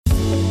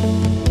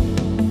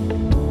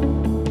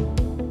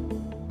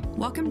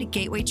Welcome to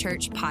Gateway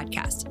Church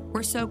Podcast.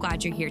 We're so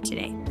glad you're here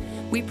today.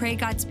 We pray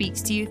God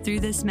speaks to you through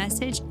this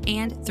message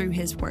and through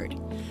His Word.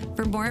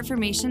 For more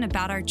information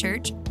about our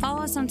church,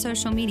 follow us on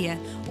social media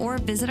or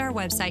visit our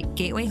website,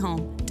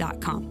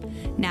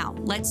 gatewayhome.com. Now,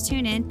 let's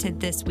tune in to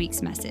this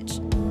week's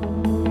message.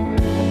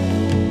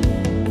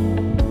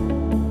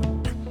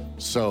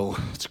 So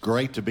it's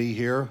great to be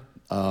here.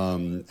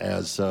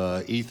 As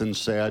Ethan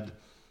said,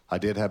 I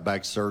did have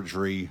back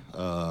surgery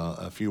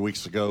a few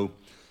weeks ago.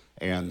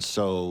 And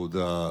so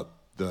the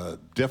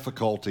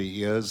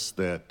difficulty is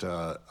that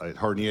I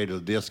herniated a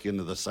disc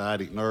into the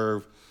sciatic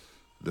nerve.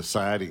 The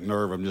sciatic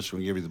nerve, I'm just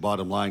going to give you the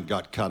bottom line,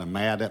 got kind of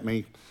mad at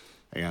me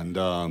and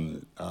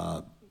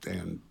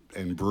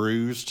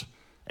bruised.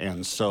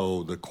 And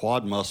so the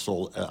quad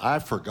muscle, I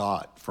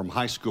forgot from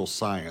high school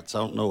science. I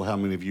don't know how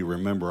many of you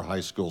remember high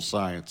school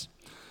science.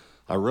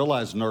 I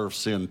realize nerves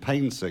send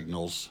pain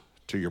signals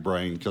to your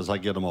brain because I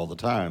get them all the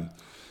time.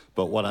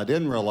 But what I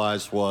didn't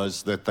realize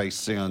was that they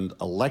send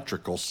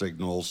electrical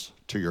signals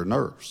to your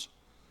nerves.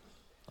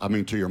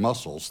 To your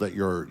muscles, that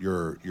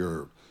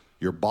your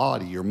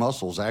body, your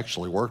muscles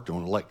actually worked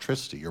on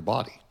electricity, your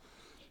body.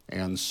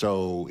 And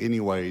so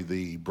anyway,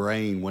 the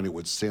brain, when it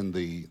would send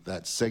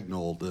that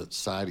signal, the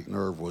sciatic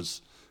nerve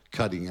was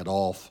cutting it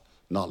off,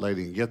 not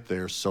letting it get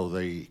there. So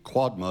the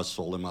quad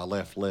muscle in my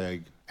left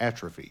leg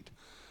atrophied.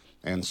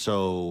 And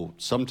so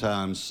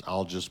sometimes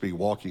I'll just be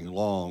walking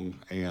along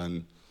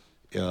and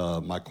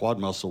my quad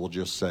muscle will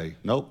just say,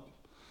 nope,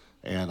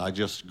 and I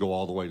just go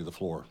all the way to the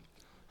floor.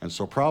 And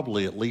so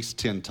probably at least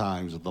 10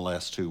 times in the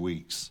last 2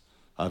 weeks,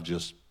 I've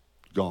just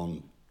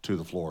gone to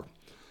the floor.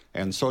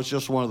 And so it's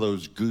just one of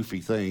those goofy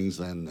things,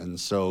 and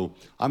so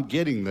I'm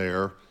getting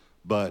there,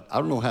 but I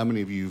don't know how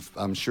many of you,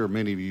 I'm sure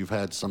many of you have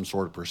had some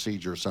sort of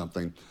procedure or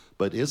something,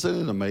 but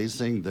isn't it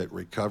amazing that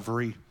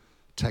recovery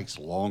takes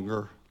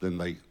longer than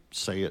they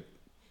say it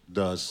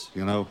does,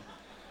 you know?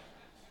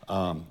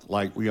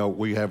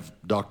 We have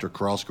Dr.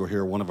 Carrasco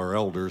here, one of our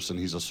elders, and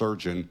he's a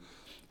surgeon.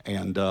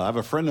 And I have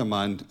a friend of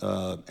mine,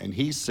 and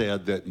he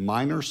said that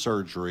minor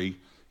surgery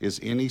is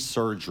any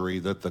surgery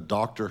that the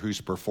doctor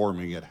who's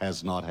performing it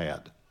has not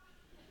had.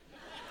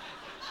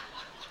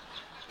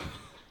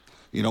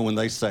 You know, when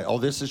they say, oh,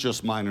 this is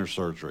just minor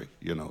surgery,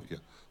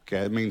 okay,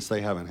 it means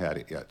they haven't had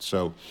it yet.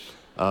 So,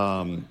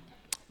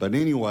 but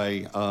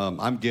anyway,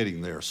 I'm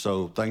getting there.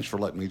 So thanks for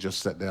letting me just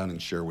sit down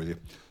and share with you.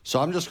 So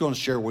I'm just going to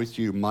share with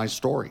you my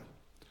story.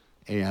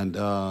 And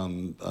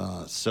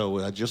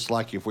so just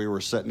like if we were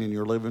sitting in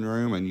your living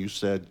room and you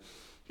said,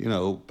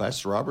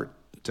 Pastor Robert,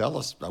 tell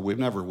us, we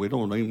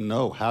don't even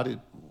know,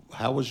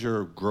 how was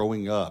your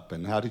growing up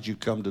and how did you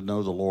come to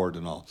know the Lord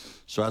and all?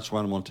 So that's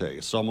what I'm going to tell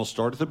you. So I'm going to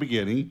start at the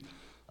beginning.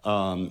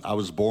 I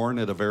was born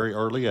at a very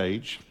early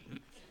age.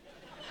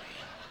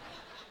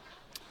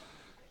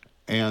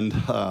 And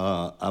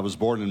I was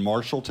born in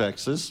Marshall,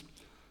 Texas.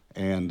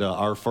 And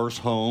our first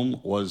home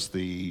was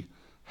the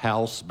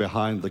house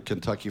behind the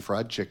Kentucky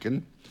Fried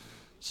Chicken.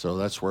 So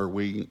that's where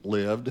we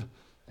lived.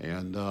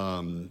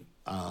 And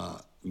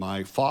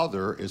my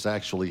father is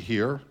actually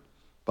here,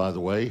 by the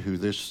way, who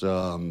this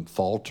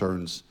fall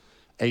turns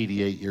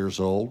 88 years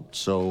old.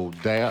 So,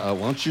 Dad, why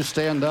don't you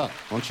stand up?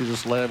 Why don't you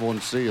just let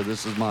everyone see you?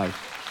 This is my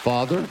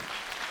father.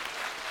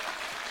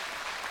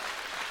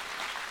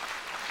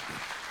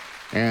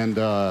 And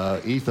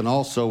Ethan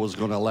also was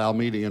going to allow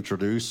me to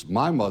introduce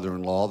my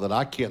mother-in-law, that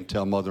I can't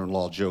tell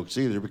mother-in-law jokes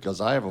either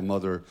because I have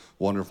a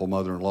wonderful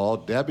mother-in-law.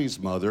 Debbie's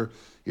mother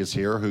is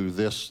here, who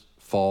this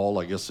fall,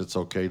 I guess it's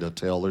okay to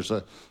tell. There's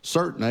a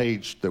certain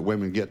age that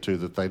women get to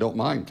that they don't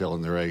mind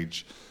telling their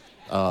age.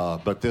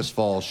 But this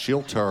fall,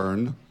 she'll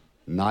turn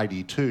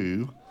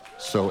 92.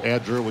 So,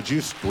 Edra, would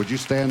you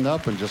stand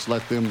up and just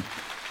let them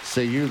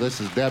see you? This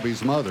is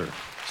Debbie's mother.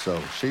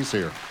 So she's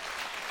here.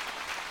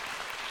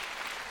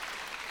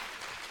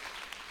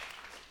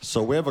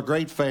 So we have a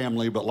great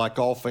family, but like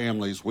all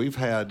families, we've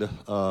had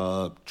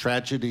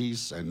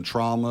tragedies and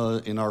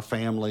trauma in our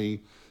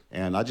family,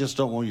 and I just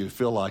don't want you to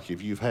feel like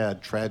if you've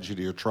had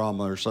tragedy or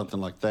trauma or something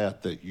like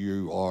that, that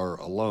you are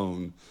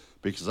alone,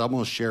 because I'm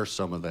going to share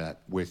some of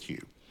that with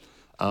you.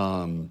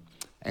 And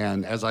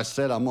as I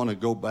said, I'm going to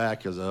go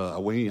back, I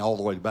went all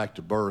the way back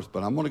to birth,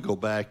 but I'm going to go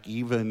back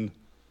even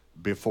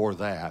before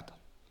that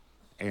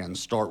and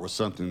start with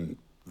something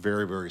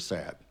very, very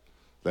sad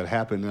that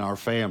happened in our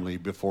family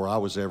before I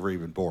was ever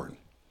even born.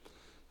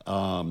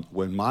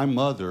 When my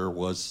mother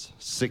was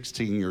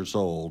 16 years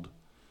old,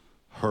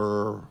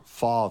 her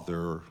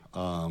father,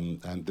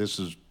 and this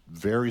is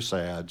very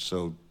sad,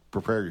 so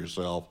prepare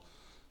yourself,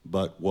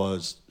 but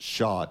was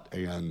shot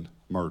and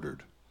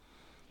murdered.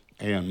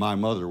 And my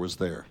mother was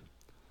there.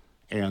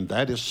 And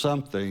that is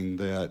something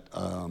that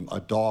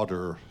a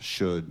daughter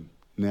should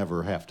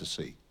never have to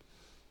see.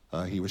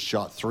 He was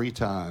shot 3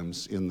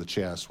 times in the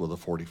chest with a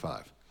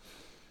 .45.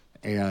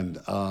 And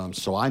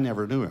so I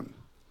never knew him,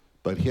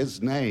 but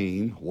his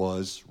name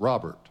was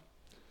Robert.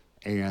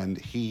 And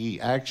he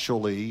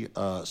actually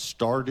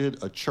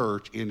started a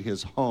church in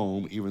his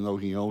home, even though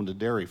he owned a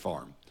dairy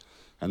farm.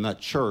 And that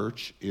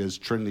church is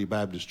Trinity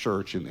Baptist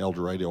Church in El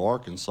Dorado,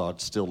 Arkansas.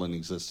 It's still in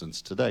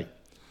existence today.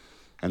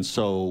 And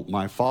so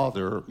my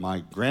father,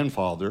 my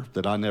grandfather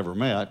that I never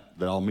met,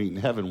 that I'll meet in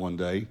heaven one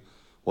day,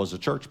 was a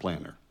church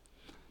planter.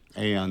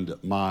 And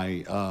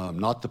my,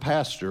 not the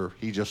pastor,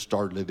 he just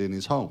started it in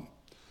his home.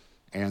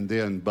 And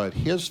then, but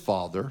his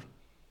father,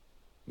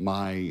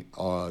 my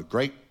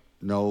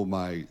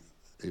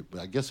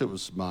I guess it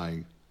was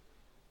my,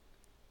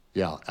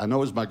 yeah, I know it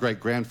was my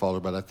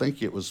great-grandfather, but I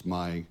think it was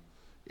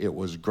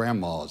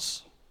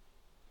grandma's,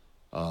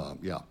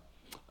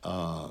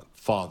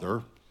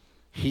 father.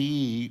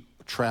 He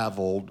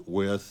traveled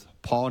with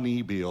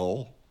Pawnee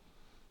Bill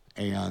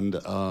and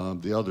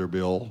the other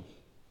Bill.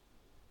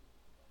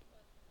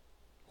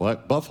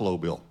 What? Buffalo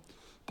Bill.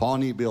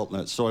 Pawnee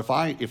Bill. So if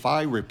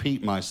I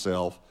repeat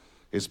myself,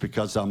 it's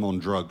because I'm on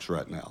drugs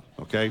right now,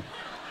 okay?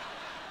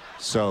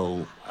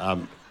 So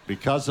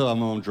because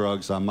I'm on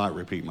drugs, I might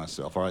repeat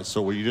myself. All right.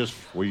 So will you just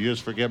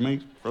forgive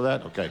me for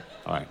that? Okay.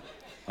 All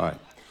right.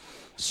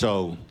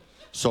 So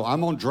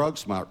I'm on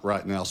drugs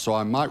right now, so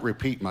I might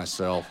repeat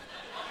myself.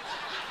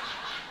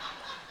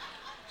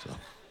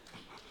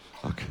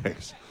 Okay.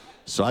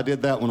 So I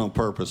did that one on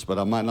purpose, but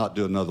I might not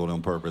do another one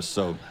on purpose.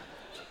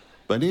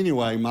 But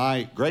anyway,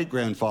 my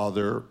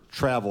great-grandfather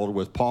traveled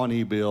with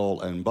Pawnee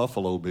Bill and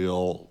Buffalo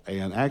Bill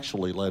and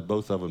actually led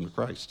both of them to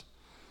Christ,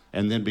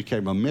 and then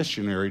became a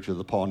missionary to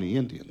the Pawnee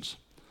Indians.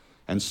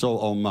 And so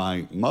on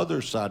my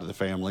mother's side of the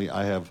family,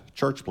 I have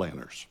church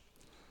planters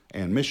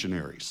and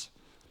missionaries.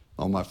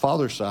 On my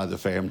father's side of the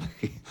family,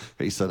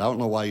 he said, I don't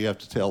know why you have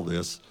to tell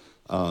this.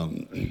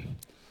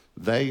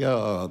 They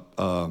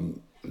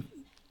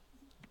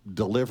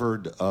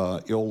delivered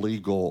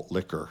illegal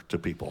liquor to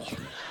people.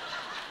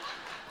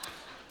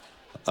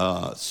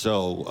 That's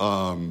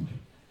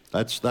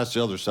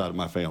the other side of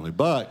my family.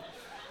 But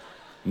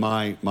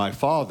my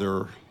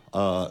father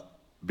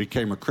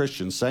became a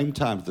Christian same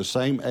time, at the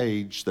same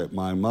age that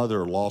my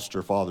mother lost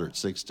her father at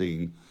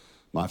 16.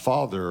 My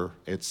father,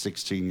 at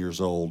 16 years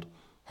old,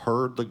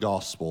 heard the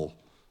gospel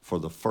for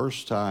the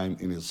first time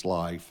in his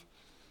life,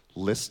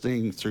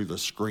 listening through the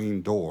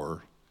screen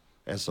door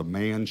as a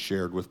man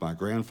shared with my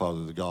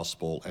grandfather the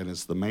gospel. And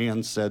as the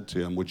man said to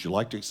him, would you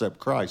like to accept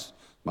Christ?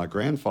 My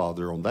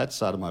grandfather on that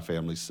side of my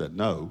family said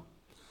no.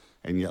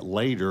 And yet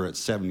later at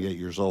 78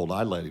 years old,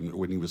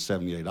 when he was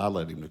 78, I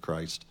led him to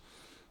Christ.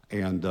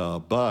 And,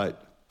 the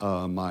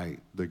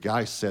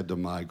guy said to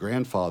my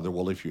grandfather,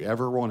 well, if you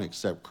ever want to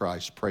accept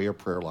Christ, pray a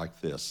prayer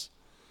like this.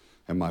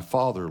 And my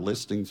father,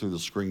 listening through the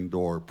screen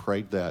door,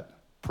 prayed that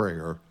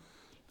prayer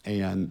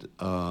and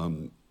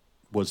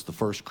was the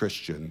first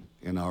Christian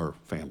in our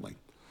family.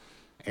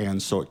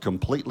 And so it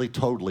completely,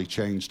 totally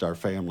changed our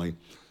family.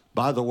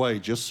 By the way,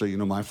 just so you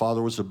know, my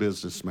father was a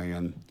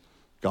businessman.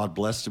 God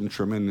blessed him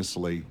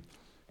tremendously.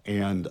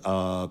 And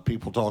we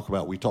talk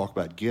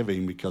about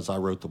giving because I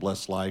wrote The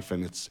Blessed Life,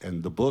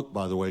 and the book,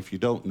 by the way, if you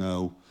don't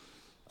know,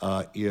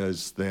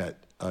 is that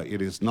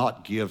it is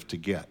not give to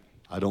get.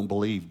 I don't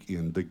believe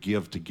in the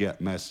give to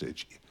get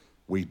message.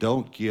 We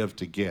don't give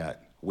to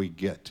get, we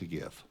get to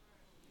give.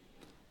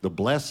 The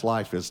blessed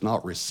life is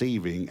not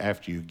receiving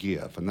after you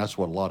give, and that's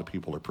what a lot of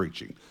people are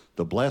preaching.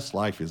 The blessed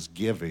life is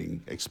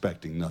giving,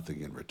 expecting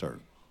nothing in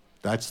return.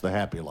 That's the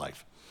happy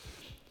life.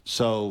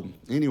 So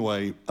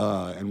anyway,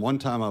 and one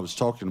time I was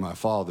talking to my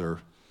father,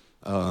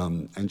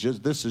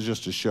 this is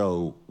just to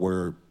show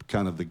where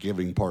kind of the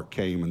giving part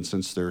came, and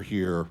since they're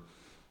here,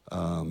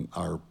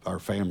 our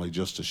family,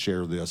 just to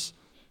share this,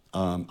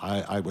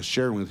 I was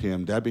sharing with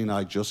him, Debbie and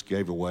I just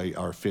gave away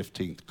our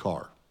 15th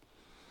car.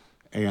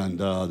 And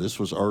this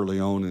was early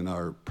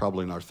on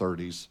probably in our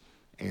 30s.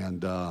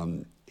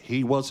 And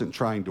he wasn't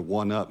trying to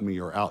one-up me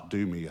or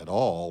outdo me at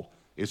all.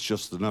 It's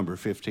just the number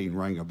 15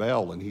 rang a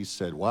bell. And he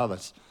said, wow,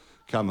 that's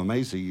kind of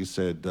amazing. He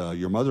said,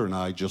 your mother and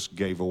I just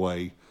gave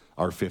away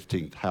our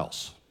 15th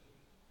house.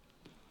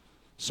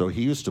 So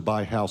he used to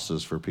buy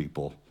houses for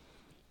people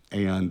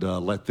and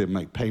let them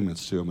make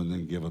payments to him and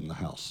then give them the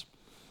house.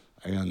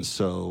 And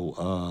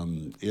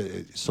so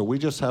so we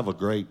just have a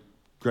great,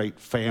 great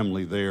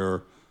family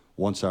there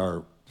once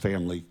our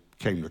family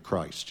came to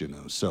Christ, you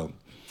know. So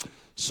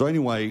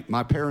anyway,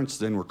 my parents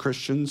then were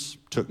Christians,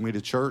 took me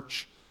to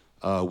church.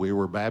 We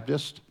were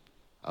Baptist.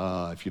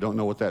 If you don't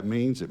know what that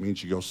means, it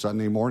means you go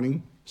Sunday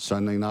morning,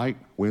 Sunday night,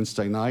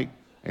 Wednesday night,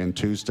 and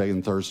Tuesday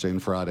and Thursday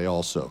and Friday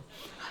also.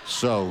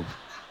 So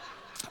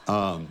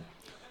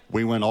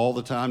we went all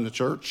the time to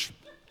church.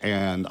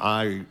 And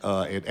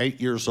at 8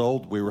 years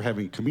old, we were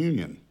having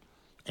communion.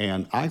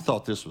 And I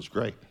thought this was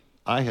great.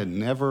 I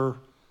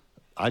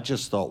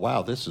just thought,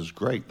 wow, this is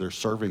great. They're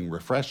serving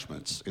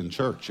refreshments in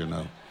church, you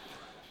know.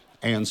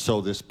 And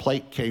so this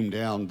plate came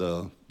down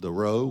the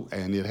row,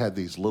 and it had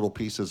these little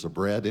pieces of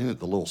bread in it,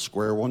 the little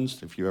square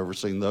ones, if you've ever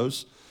seen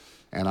those.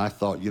 And I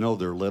thought,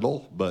 they're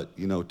little, but,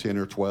 10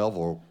 or 12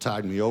 will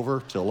tide me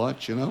over till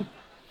lunch, you know.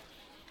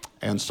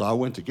 And so I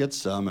went to get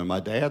some, and my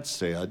dad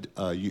said,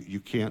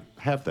 you can't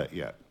have that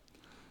yet.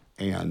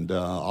 And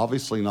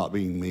obviously not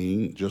being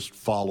mean, just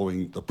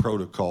following the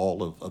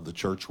protocol of the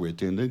church we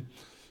attended.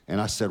 And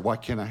I said, why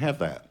can't I have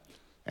that?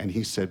 And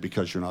he said,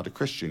 because you're not a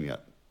Christian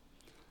yet.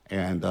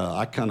 And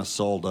I kind of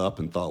sold up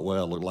and thought,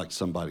 well, it looked like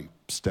somebody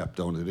stepped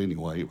on it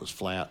anyway. It was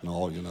flat and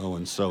all, you know.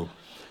 And so,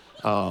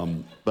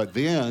 but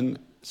then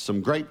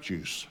some grape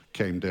juice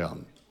came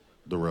down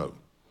the road.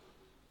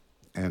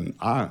 And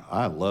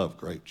I love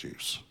grape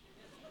juice.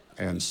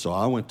 And so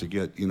I went to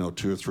get, 2 or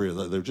 3 of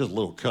those. They're just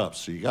little cups,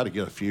 so you got to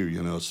get a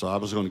few, So I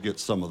was going to get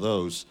some of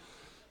those.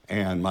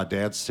 And my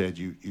dad said,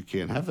 you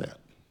can't have that.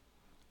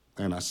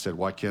 And I said,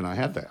 why can't I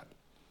have that?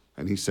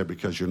 And he said,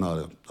 because you're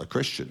not a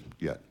Christian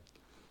yet.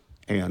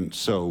 And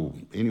so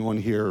anyone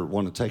here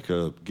want to take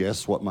a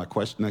guess what my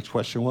next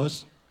question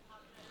was?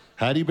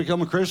 How do you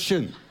become a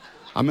Christian?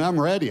 I mean, I'm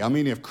ready. I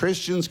mean, if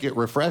Christians get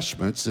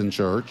refreshments in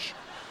church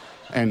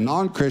and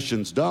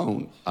non-Christians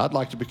don't, I'd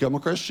like to become a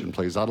Christian,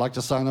 please. I'd like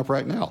to sign up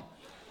right now.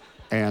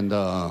 And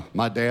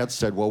my dad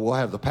said, well, we'll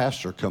have the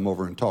pastor come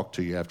over and talk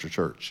to you after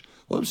church.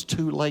 Well, it was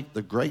too late.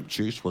 The grape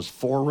juice was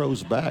 4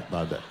 rows back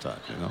by that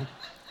time,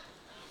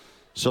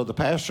 So the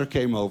pastor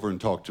came over and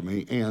talked to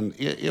me, and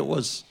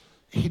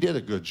he did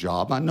a good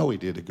job. I know he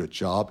did a good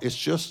job. It's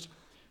just,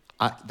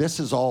 this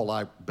is all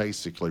I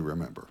basically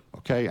remember,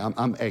 okay?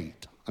 I'm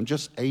 8. I'm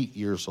just 8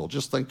 years old.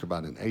 Just think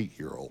about an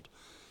 8-year-old.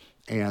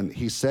 And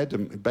he said to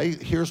me,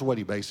 here's what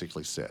he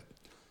basically said.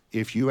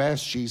 If you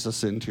ask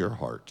Jesus into your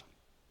heart,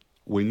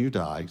 when you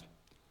die,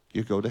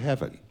 you go to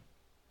heaven.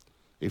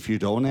 If you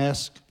don't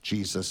ask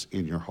Jesus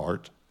in your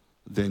heart,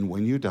 then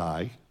when you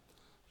die,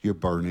 you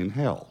burn in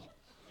hell.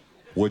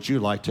 Would you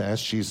like to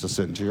ask Jesus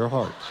into your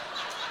heart?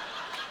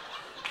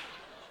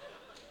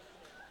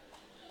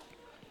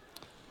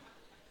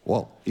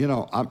 Well,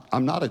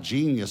 I'm not a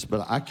genius,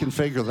 but I can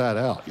figure that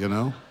out,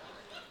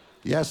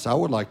 Yes, I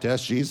would like to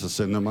ask Jesus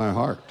into my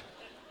heart.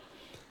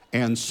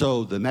 And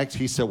so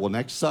he said, well,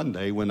 next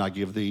Sunday when I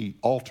give the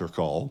altar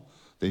call,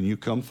 then you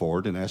come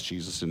forward and ask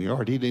Jesus in your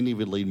heart. He didn't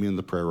even lead me in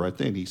the prayer right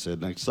then. He said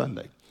next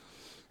Sunday.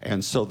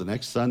 And so the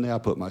next Sunday I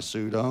put my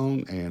suit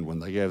on, and when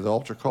they gave the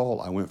altar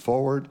call, I went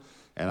forward,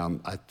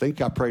 and I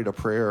think I prayed a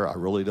prayer. I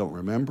really don't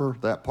remember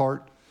that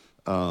part.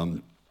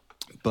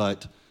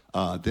 But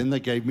then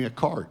they gave me a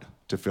card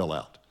to fill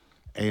out.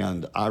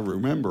 And I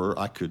remember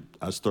I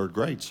was 3rd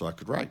grade, so I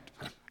could write.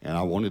 And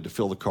I wanted to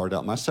fill the card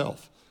out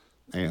myself.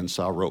 And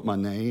so I wrote my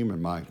name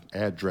and my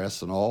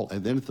address and all.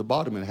 And then at the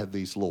bottom, it had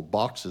these little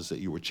boxes that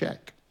you would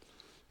check.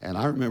 And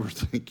I remember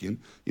thinking,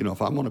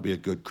 if I'm going to be a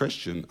good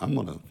Christian, if I'm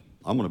going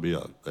to be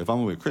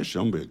a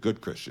Christian, I'm going to be a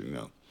good Christian,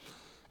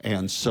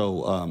 And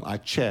so I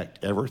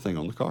checked everything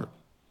on the card.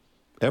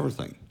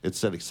 Everything. It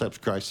said,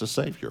 accept Christ as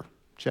Savior.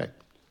 Check.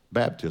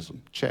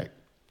 Baptism. Check.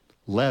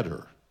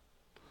 Letter.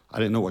 I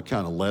didn't know what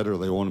kind of letter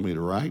they wanted me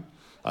to write.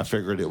 I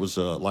figured it was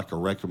like a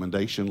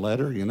recommendation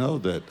letter,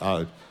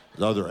 that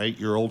the other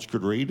 8-year-olds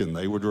could read, and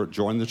they would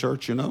join the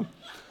church,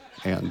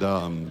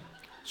 And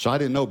so I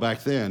didn't know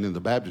back then in the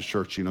Baptist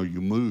church, you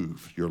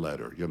move your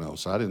letter,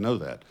 So I didn't know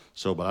that.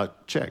 So, but I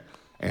checked.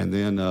 And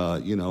then,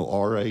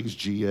 RAs,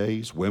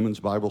 GAs, women's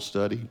Bible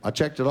study. I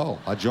checked it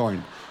all. I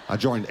joined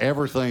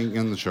everything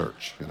in the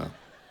church,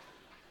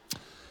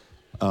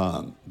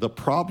 The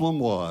problem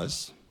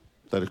was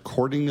that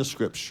according to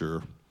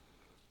Scripture,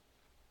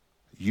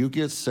 you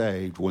get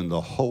saved when the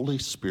Holy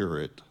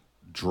Spirit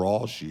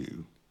draws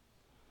you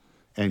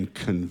and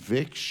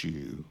convicts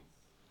you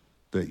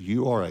that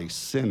you are a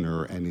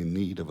sinner and in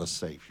need of a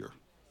Savior.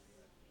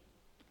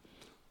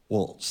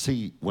 Well,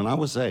 see, when I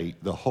was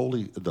 8, the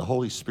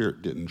Holy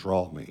Spirit didn't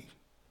draw me.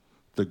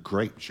 The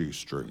grape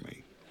juice drew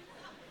me.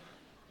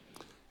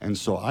 And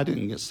so I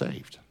didn't get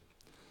saved.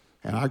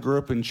 And I grew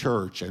up in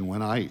church, and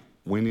when I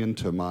went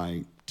into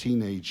my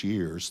teenage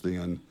years,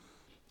 then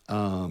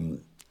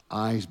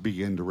I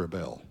began to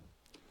rebel.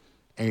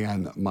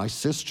 And my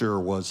sister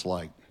was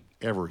like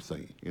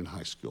everything in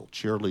high school,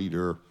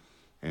 cheerleader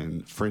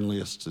and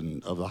friendliest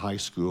of the high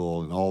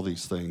school and all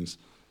these things.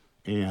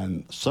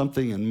 And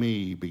something in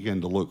me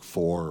began to look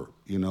for,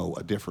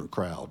 a different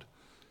crowd.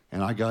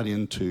 And I got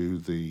into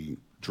the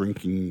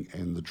drinking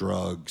and the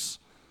drugs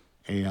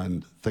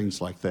and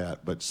things like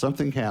that. But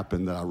something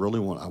happened that I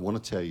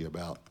want to tell you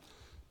about,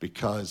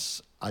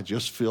 because I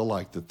just feel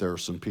like that there are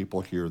some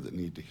people here that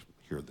need to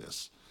hear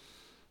this.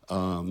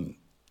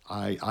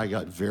 I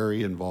got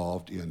very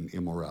involved in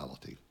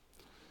immorality.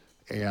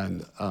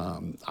 And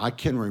I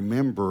can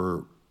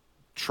remember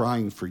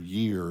trying for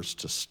years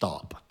to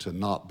stop, to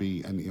not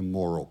be an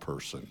immoral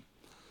person.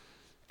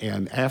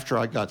 And after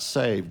I got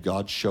saved,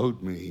 God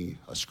showed me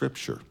a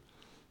scripture.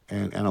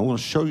 And I want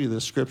to show you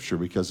this scripture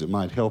because it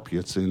might help you.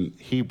 It's in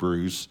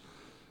Hebrews,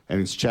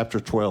 and it's chapter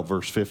 12,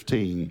 verse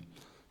 15.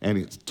 And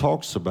it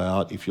talks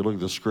about, if you look at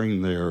the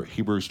screen there,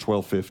 Hebrews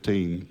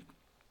 12:15,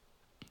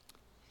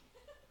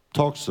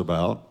 talks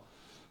about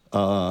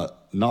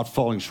not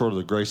falling short of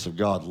the grace of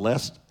God,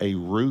 lest a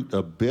root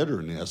of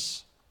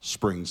bitterness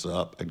springs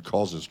up and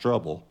causes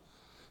trouble.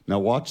 Now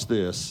watch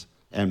this.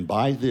 And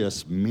by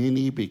this,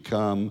 many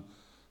become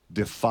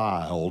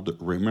defiled.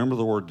 Remember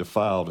the word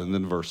defiled. And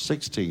then verse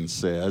 16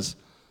 says,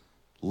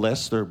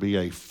 lest there be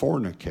a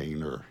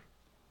fornicator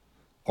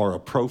or a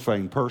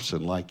profane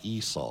person like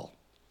Esau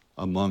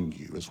among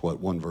you, is what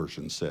one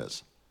version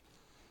says.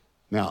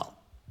 Now,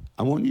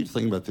 I want you to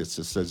think about this.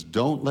 It says,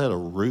 don't let a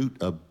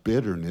root of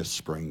bitterness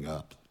spring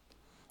up,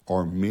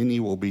 or many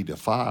will be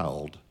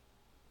defiled,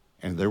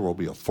 and there will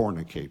be a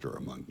fornicator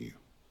among you.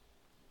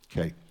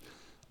 Okay.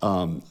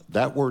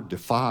 That word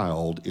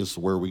defiled is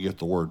where we get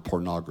the word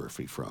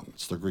pornography from.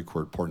 It's the Greek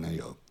word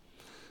porneo.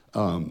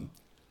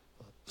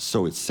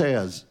 So it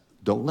says,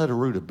 don't let a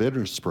root of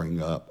bitterness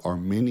spring up, or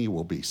many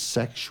will be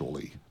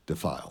sexually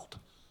defiled,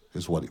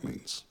 is what it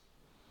means.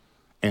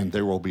 And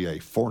there will be a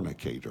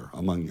fornicator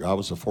among you. I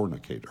was a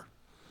fornicator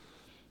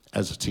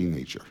as a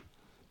teenager.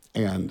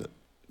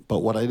 But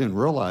what I didn't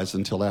realize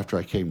until after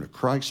I came to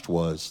Christ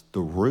was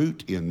the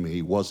root in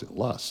me wasn't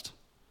lust.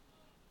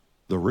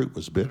 The root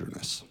was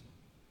bitterness.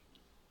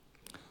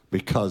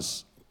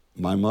 Because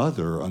my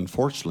mother,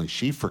 unfortunately,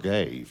 she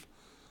forgave,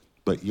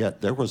 but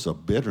yet there was a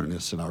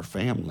bitterness in our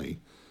family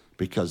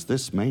because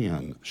this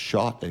man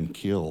shot and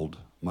killed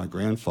my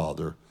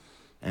grandfather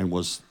and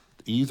was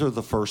either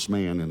the first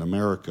man in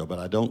America, but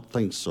I don't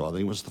think so. I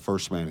think it was the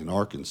first man in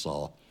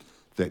Arkansas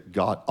that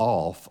got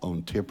off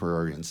on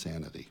temporary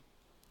insanity.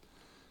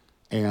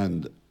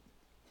 And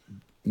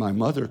my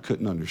mother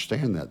couldn't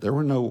understand that. There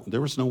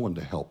was no one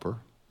to help her.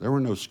 There were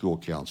no school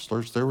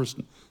counselors. There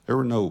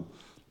were no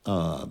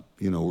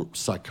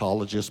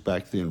psychologists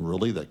back then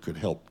really that could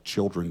help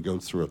children go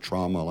through a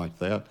trauma like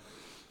that.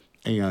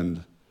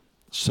 And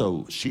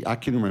so I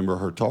can remember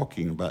her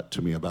talking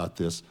to me about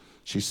this.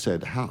 She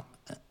said,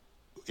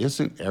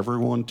 isn't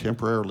everyone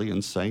temporarily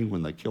insane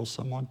when they kill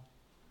someone?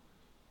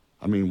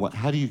 I mean,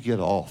 how do you get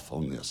off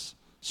on this?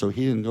 So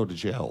he didn't go to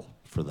jail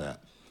for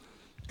that.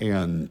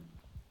 And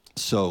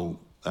so,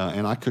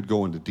 and I could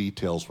go into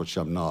details, which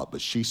I'm not, but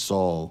she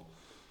saw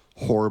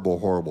horrible,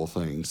 horrible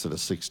things that a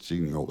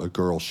 16-year-old, a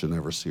girl should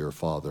never see her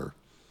father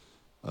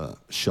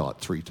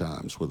shot 3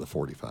 times with a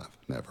 .45,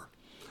 never.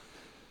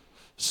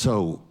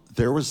 So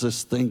there was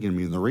this thing in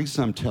me, and the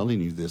reason I'm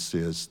telling you this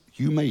is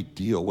you may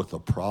deal with a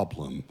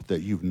problem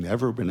that you've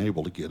never been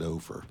able to get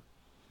over.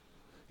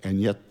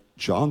 And yet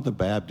John the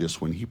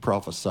Baptist, when he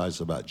prophesies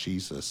about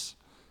Jesus,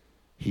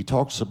 he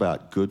talks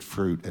about good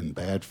fruit and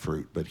bad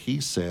fruit, but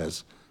he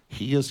says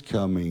he is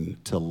coming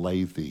to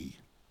lay the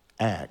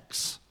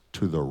axe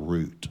to the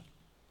root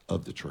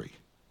of the tree.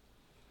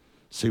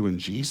 See, when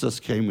Jesus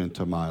came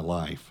into my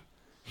life,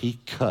 he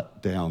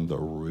cut down the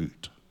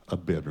root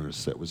of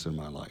bitterness that was in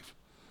my life.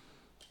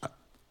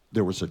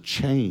 There was a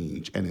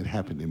change, and it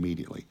happened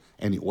immediately,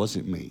 and it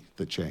wasn't me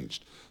that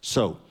changed.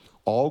 So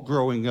all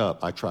growing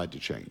up, I tried to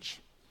change.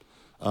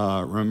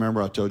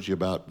 Remember I told you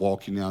about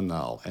walking down the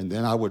aisle, and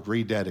then I would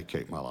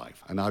rededicate my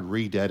life, and I'd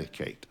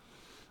rededicate.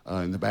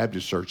 In the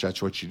Baptist church,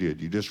 that's what you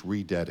did. You just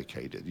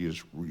rededicated. You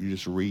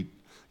just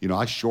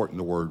I shortened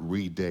the word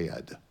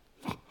re-dead.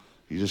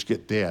 You just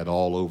get dead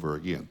all over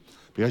again.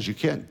 Because you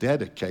can't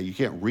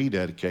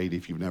rededicate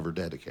if you've never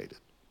dedicated.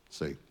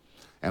 See?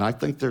 And I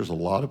think there's a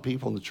lot of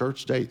people in the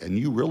church today, and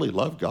you really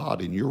love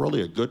God, and you're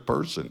really a good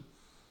person,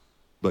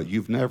 but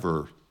you've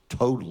never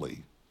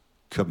totally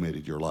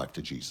committed your life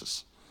to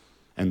Jesus.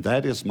 And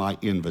that is my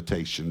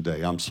invitation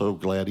day. I'm so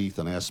glad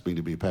Ethan asked me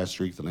to be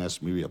Pastor Ethan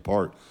asked me to be a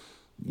part.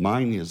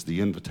 Mine is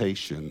the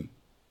invitation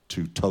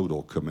to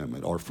total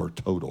commitment, or for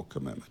total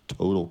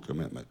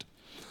commitment.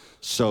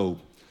 So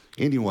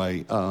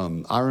anyway,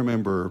 I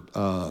remember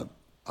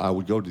I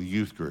would go to the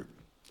youth group.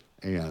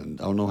 And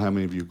I don't know how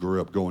many of you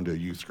grew up going to a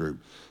youth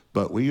group,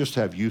 but we used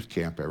to have youth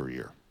camp every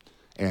year.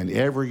 And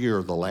every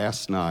year, the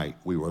last night,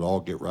 we would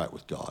all get right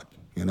with God,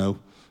 we're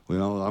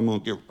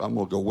going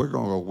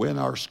to win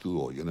our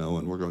school,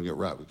 and we're going to get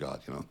right with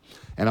God,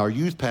 And our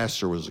youth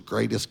pastor was the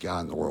greatest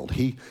guy in the world.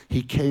 He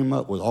came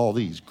up with all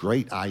these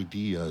great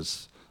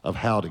ideas of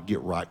how to get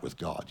right with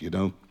God,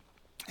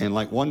 And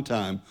like one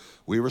time,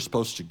 we were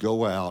supposed to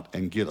go out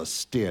and get a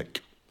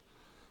stick,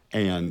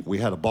 and we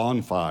had a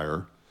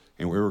bonfire,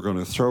 and we were going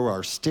to throw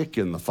our stick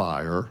in the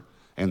fire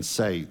and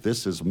say,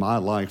 this is my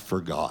life for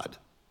God.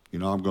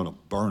 I'm going to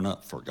burn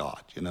up for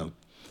God,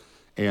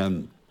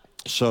 And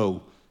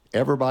so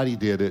everybody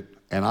did it,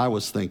 and I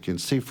was thinking,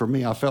 see, for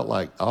me, I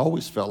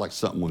always felt like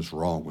something was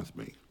wrong with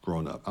me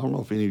growing up. I don't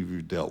know if any of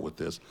you dealt with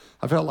this.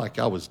 I felt like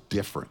I was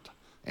different,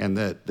 and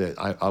that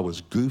I was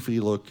goofy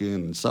looking,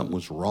 and something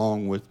was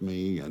wrong with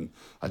me, and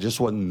I just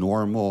wasn't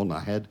normal, and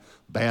I had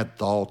bad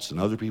thoughts, and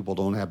other people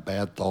don't have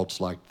bad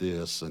thoughts like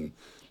this, and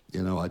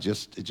I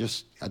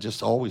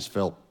just always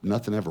felt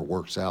nothing ever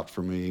works out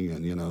for me,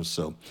 and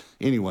so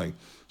anyway,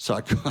 so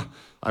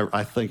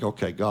I think,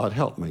 okay, God,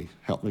 help me,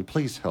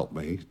 please help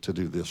me to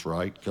do this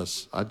right,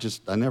 because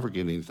I never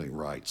get anything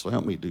right, so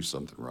help me do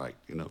something right,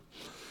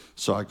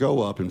 So I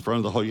go up in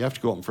front of you have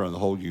to go up in front of the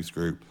whole youth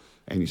group,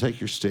 and you take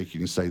your stick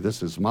and you say,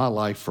 this is my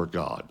life for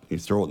God. You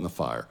throw it in the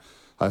fire.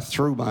 I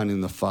threw mine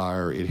in the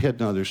fire, it hit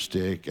another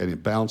stick, and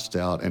it bounced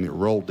out, and it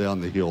rolled down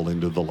the hill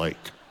into the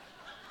lake.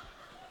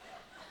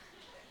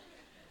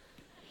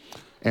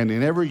 And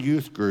in every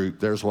youth group,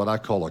 there's what I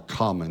call a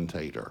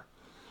commentator.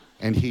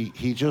 And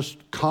he just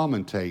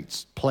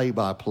commentates play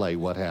by play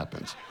what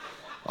happens.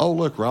 Oh,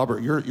 look,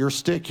 Robert, your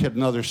stick hit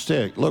another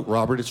stick. Look,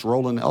 Robert, it's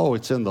rolling. Oh,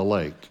 it's in the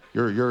lake.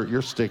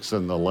 Your stick's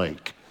in the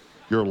lake.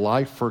 Your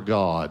life for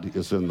God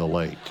is in the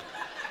lake.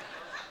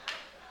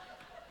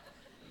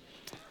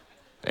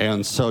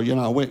 And so,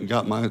 I went and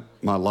got my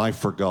life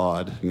for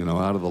God,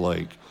 out of the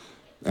lake.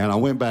 And I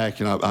went back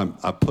and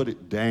I put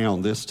it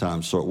down this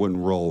time so it wouldn't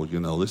roll.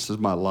 This is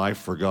my life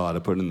for God. I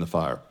put it in the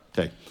fire.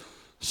 Okay.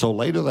 So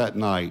later that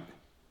night,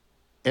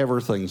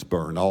 everything's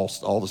burned.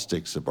 All the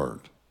sticks are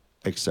burned,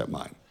 except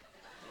mine.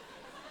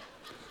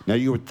 Now,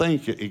 you would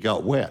think it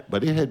got wet,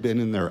 but it had been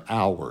in there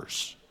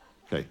hours.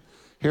 Okay.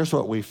 Here's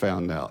what we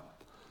found out.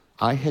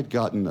 I had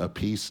gotten a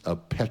piece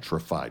of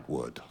petrified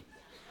wood.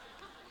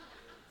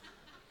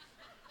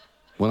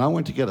 When I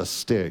went to get a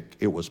stick,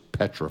 it was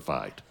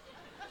petrified.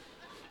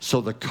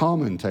 So the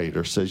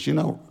commentator says,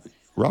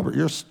 Robert,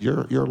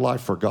 your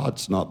life for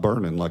God's not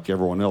burning like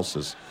everyone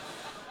else's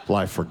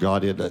life for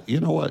God. You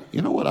know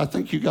what? I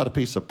think you got a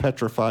piece of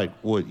petrified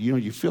wood.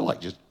 You feel like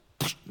just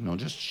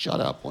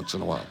shut up once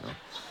in a while.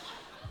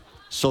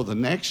 So the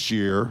next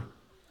year,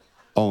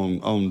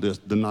 on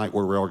the night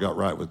where we all got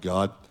right with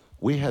God,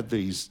 we had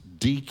these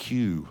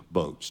DQ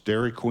boats,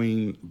 Dairy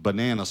Queen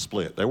banana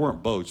split. They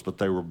weren't boats, but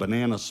they were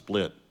banana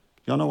split.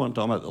 Y'all know what I'm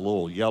talking about, the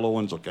little yellow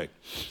ones? Okay.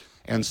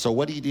 And so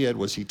what he did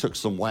was he took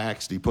some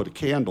wax, and he put a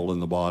candle in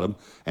the bottom,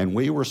 and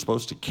we were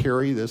supposed to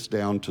carry this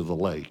down to the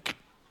lake.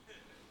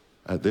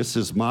 This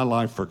is my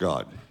life for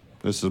God.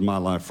 This is my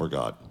life for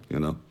God,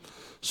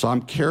 So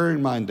I'm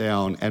carrying mine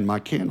down, and my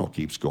candle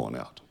keeps going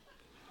out.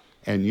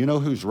 And you know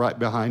who's right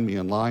behind me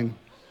in line?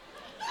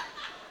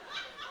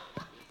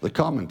 The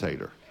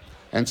commentator.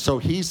 And so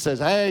he says,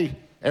 hey,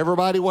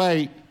 everybody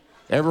wait.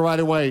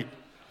 Everybody wait.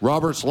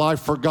 Robert's life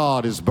for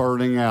God is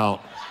burning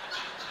out.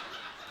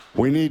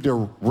 We need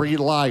to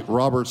relight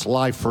Robert's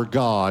life for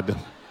God.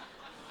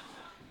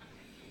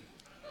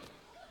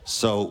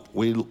 So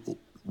we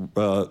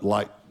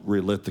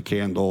relit the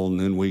candle, and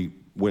then we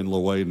went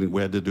away, and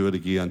we had to do it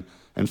again.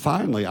 And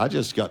finally, I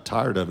just got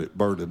tired of it,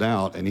 burned it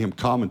out, and him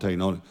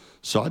commentating on it.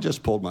 So I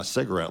just pulled my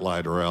cigarette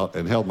lighter out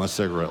and held my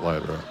cigarette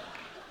lighter out.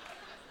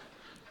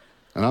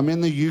 And I'm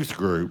in the youth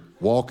group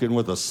walking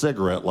with a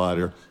cigarette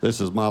lighter. This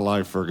is my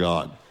life for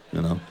God,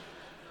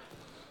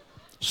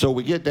 So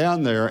we get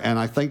down there, and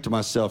I think to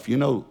myself,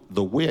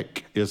 the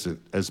wick isn't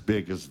as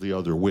big as the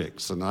other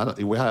wicks. And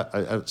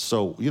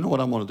so you know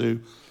what I'm going to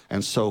do?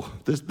 And so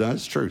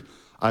that's true.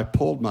 I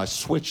pulled my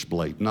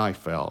switchblade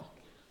knife out,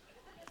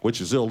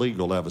 which is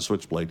illegal to have a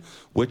switchblade,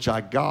 which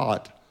I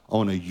got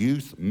on a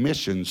youth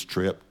missions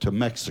trip to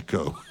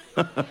Mexico.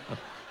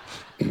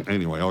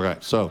 Anyway, all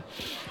right. So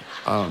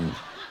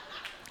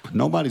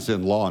nobody's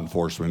in law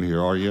enforcement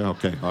here, are you?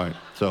 Okay, all right.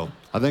 So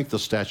I think the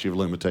statute of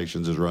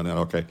limitations is run out.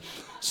 Okay.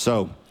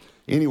 So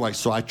anyway,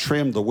 so I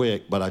trimmed the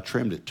wick, but I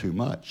trimmed it too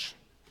much.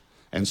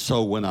 And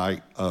so when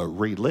I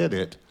relit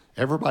it,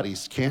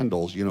 everybody's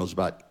candles, is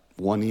about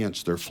 1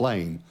 inch, their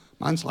flame.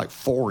 Mine's like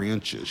 4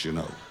 inches,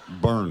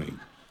 burning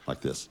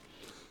like this.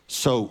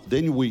 So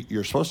then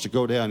you're supposed to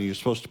go down, and you're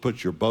supposed to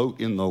put your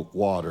boat in the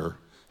water,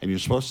 and you're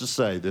supposed to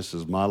say, this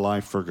is my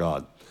life for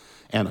God.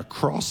 And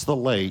across the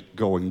lake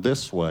going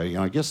this way, and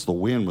I guess the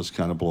wind was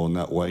kind of blowing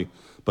that way,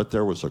 but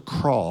there was a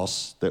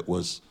cross that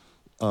was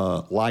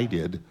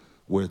lighted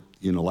with,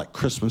 like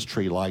Christmas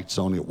tree lights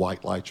on it,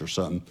 white lights or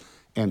something.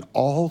 And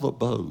all the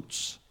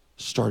boats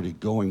started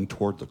going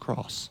toward the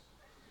cross.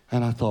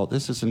 And I thought,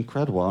 this is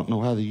incredible. I don't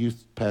know how the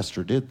youth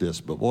pastor did this,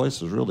 but boy,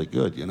 this is really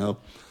good,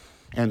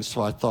 And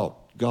so I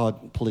thought,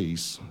 God,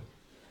 please,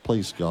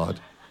 God,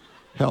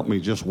 help me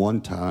just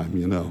one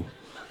time,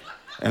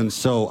 And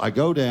so I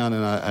go down,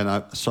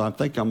 so I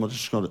think I'm going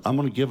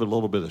to give it a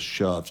little bit of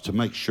shoves to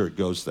make sure it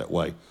goes that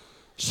way.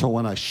 So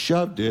when I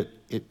shoved it,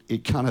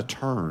 it kind of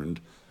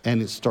turned,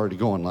 and it started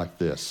going like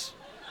this.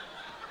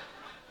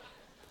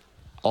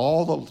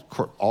 All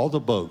the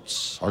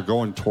boats are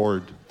going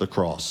toward the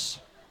cross,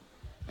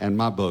 and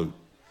my boat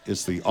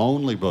is the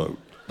only boat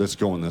that's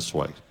going this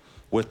way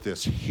with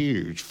this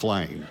huge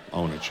flame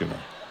on it,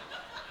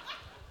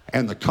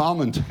 And the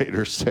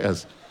commentator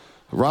says,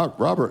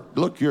 Robert,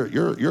 look,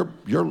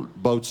 your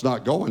boat's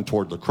not going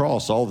toward the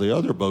cross. All the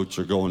other boats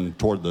are going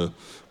toward the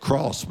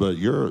cross, but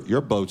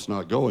your boat's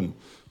not going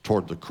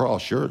toward the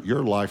cross.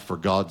 Your life for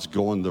God's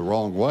going the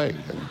wrong way,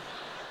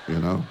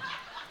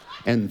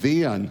 And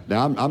then,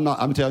 now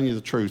I'm telling you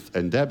the truth,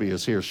 and Debbie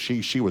is here.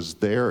 She was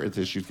there at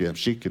this youth camp.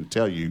 She can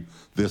tell you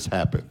this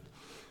happened.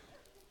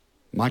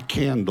 My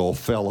candle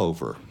fell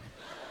over.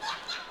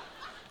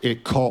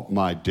 It caught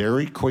my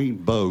Dairy Queen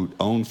boat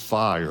on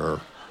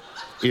fire.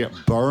 It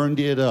burned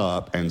it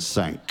up and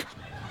sank.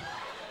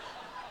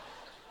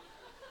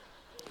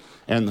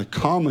 And the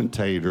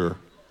commentator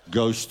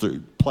goes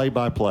through play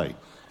by play.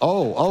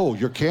 Oh,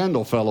 your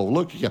candle fell over.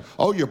 Look,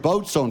 oh, your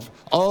boat's on.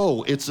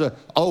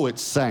 It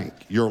sank.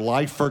 Your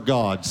life for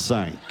God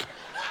sank.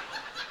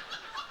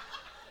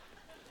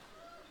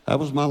 That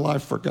was my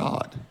life for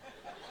God.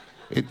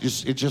 It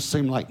just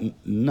seemed like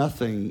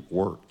nothing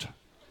worked.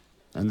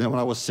 And then when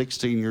I was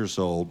 16 years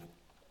old,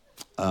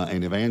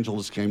 an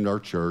evangelist came to our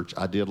church.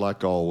 I did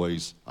like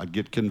always. I'd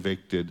get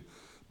convicted.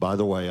 By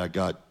the way, I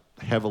got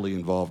heavily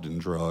involved in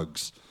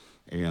drugs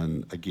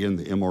and, again,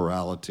 the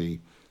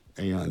immorality.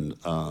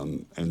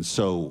 And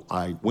so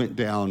I went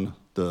down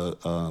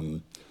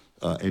and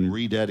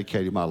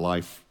rededicated my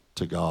life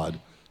to God.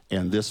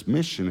 And this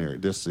missionary,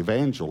 this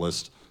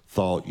evangelist,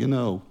 thought,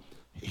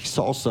 he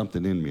saw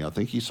something in me. I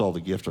think he saw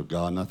the gift of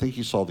God, and I think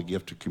he saw the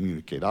gift to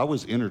communicate. I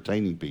was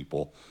entertaining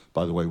people,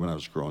 by the way, when I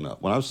was growing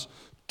up. When I was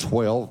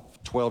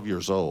 12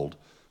 years old,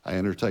 I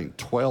entertained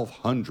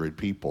 1,200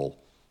 people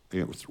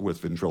with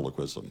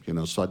ventriloquism,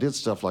 So I did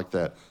stuff like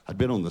that. I'd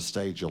been on the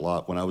stage a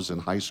lot. When I was in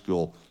high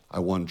school, I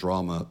won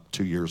drama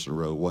 2 years in a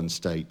row, won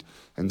state.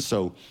 And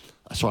so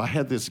I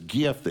had this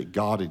gift that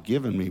God had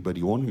given me, but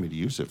he wanted me to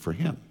use it for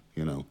him,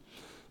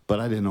 But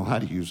I didn't know how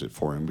to use it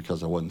for him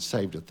because I wasn't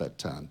saved at that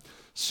time.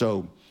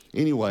 So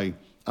anyway,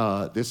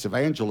 this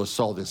evangelist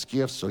saw this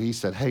gift, so he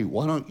said, hey,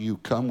 why don't you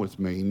come with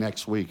me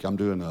next week? I'm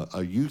doing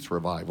a youth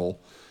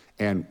revival,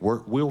 and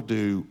we'll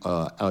do,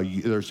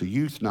 there's a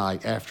youth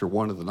night after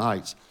one of the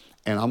nights,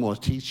 and I'm going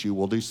to teach you.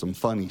 We'll do some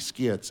funny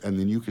skits, and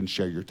then you can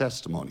share your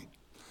testimony.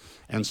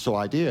 And so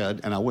I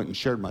did, and I went and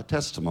shared my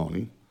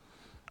testimony,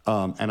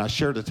 and I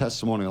shared a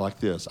testimony like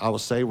this. I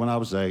was saved when I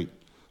was 8,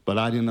 but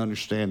I didn't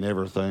understand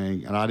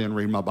everything, and I didn't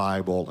read my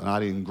Bible, and I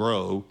didn't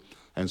grow.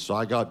 And so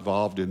I got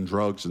involved in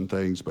drugs and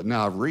things, but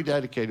now I've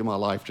rededicated my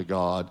life to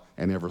God,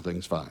 and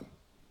everything's fine.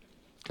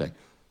 Okay,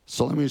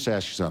 so let me just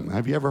ask you something.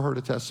 Have you ever heard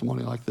a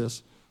testimony like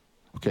this?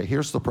 Okay,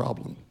 here's the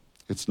problem.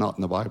 It's not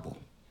in the Bible.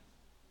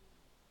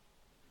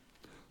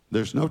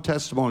 There's no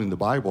testimony in the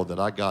Bible that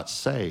I got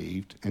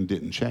saved and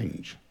didn't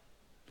change,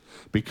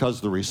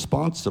 because the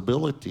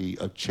responsibility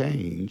of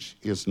change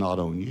is not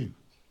on you.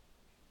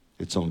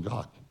 It's on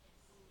God.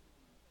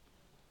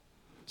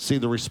 See,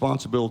 the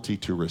responsibility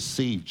to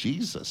receive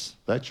Jesus,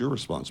 that's your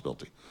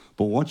responsibility.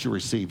 But once you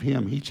receive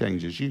him, he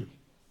changes you.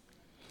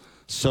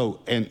 So,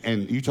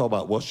 and you talk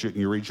about, well, shouldn't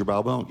you read your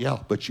Bible? Yeah,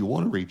 but you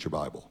want to read your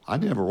Bible. I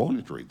never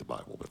wanted to read the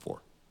Bible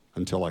before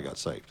until I got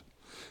saved.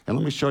 And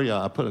let me show you,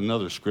 I put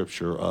another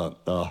scripture,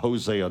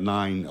 Hosea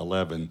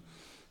 9:11.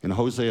 In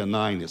Hosea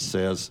 9, it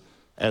says,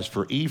 as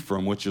for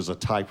Ephraim, which is a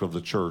type of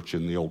the church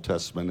in the Old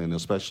Testament, and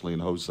especially in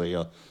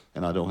Hosea,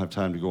 and I don't have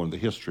time to go into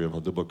the history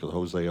of the book of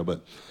Hosea,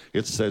 but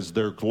it says,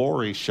 their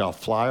glory shall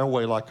fly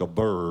away like a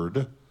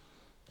bird.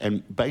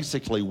 And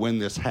basically when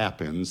this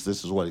happens,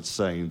 this is what it's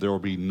saying, there will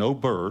be no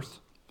birth,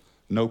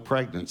 no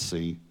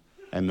pregnancy,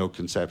 and no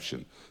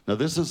conception. Now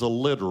this is a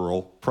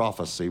literal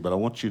prophecy, but I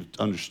want you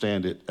to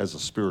understand it as a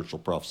spiritual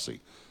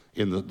prophecy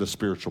in the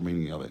spiritual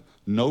meaning of it.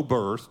 No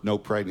birth, no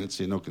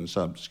pregnancy, no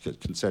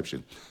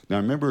conception. Now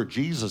remember,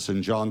 Jesus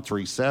in John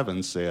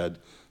 3:7 said,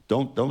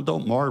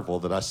 don't marvel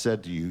that I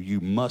said to you, you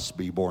must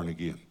be born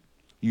again.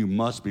 You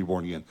must be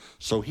born again.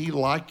 So he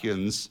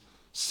likens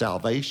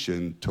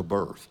salvation to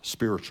birth,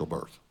 spiritual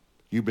birth.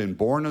 You've been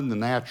born in the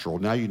natural,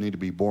 now you need to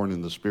be born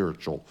in the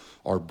spiritual,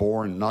 or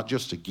born not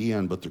just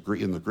again, but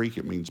in the Greek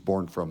it means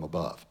born from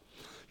above.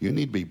 You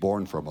need to be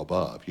born from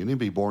above. You need to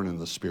be born in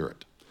the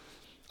spirit.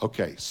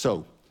 Okay,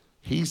 so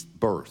he's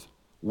birth.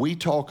 We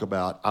talk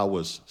about I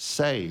was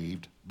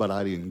saved, but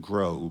I didn't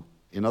grow.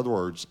 In other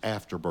words,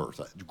 after birth,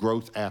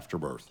 growth after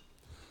birth.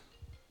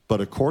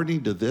 But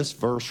according to this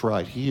verse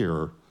right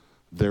here,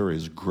 there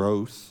is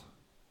growth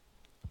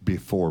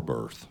before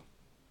birth.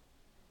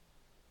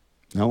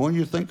 Now, I want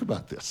you to think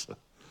about this.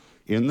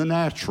 In the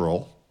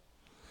natural,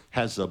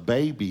 has a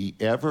baby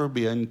ever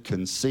been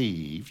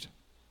conceived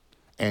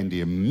and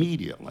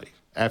immediately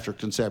after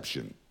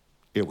conception,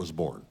 it was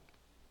born?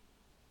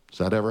 Does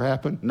that ever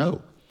happen?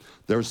 No.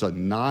 There's a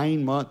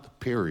 9-month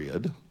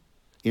period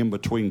in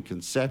between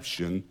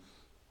conception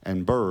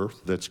and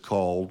birth that's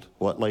called,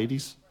 what,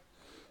 ladies?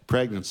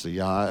 Pregnancy.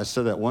 Yeah, I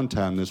said that one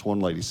time. This one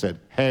lady said,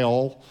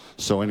 hell.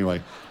 So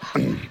anyway.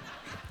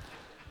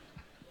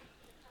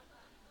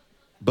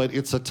 But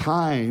it's a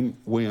time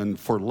when,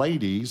 for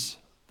ladies,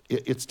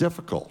 it's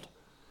difficult.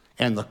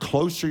 And the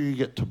closer you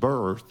get to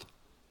birth,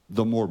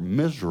 the more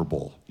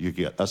miserable you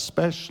get,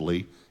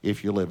 especially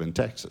if you live in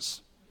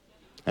Texas.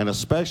 And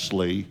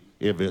especially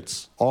if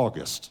it's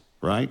August,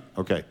 right?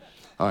 Okay,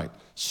 all right.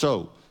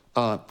 So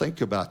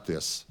think about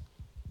this.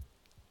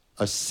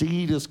 A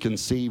seed is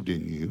conceived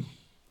in you.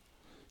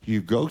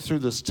 You go through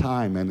this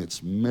time and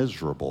it's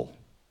miserable.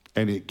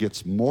 And it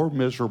gets more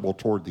miserable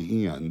toward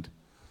the end.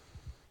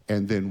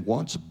 And then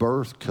once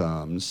birth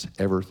comes,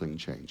 everything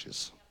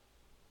changes.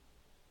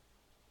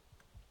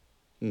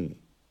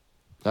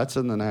 That's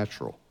in the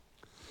natural.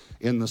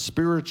 In the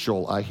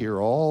spiritual, I hear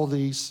all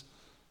these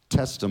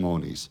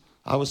testimonies.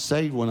 I was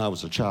saved when I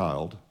was a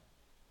child,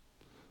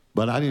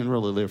 but I didn't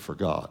really live for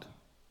God.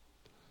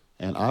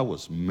 And I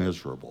was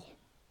miserable.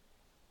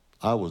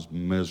 I was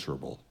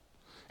miserable.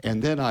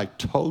 And then I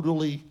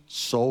totally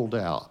sold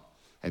out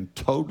and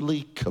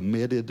totally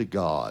committed to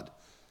God.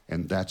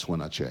 And that's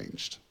when I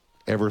changed.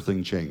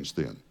 Everything changed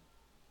then.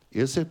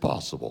 Is it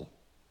possible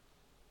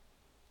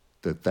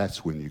that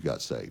that's when you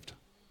got saved?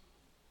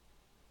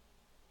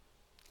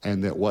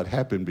 And that what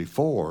happened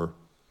before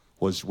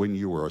was when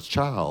you were a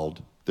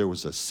child, there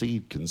was a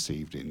seed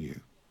conceived in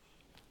you.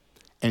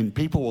 And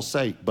people will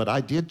say, but I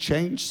did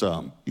change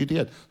some. You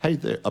did. Hey,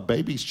 a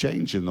baby's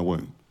change in the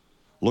womb.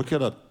 Look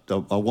at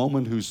a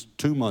woman who's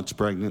 2 months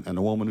pregnant and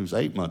a woman who's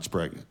 8 months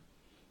pregnant.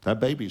 That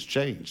baby's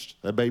changed.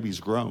 That baby's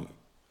grown.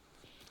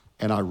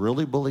 And I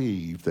really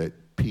believe that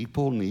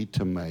people need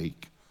to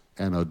make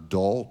an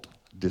adult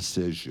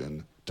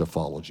decision to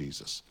follow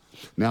Jesus.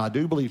 Now, I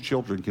do believe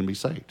children can be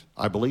saved.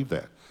 I believe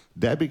that.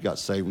 Debbie got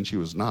saved when she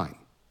was 9.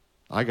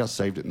 I got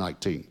saved at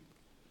 19.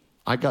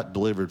 I got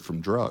delivered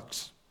from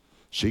drugs.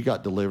 She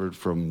got delivered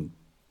from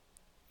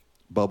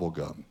bubble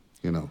gum,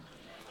 you know.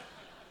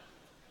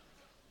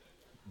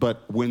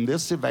 But when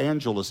this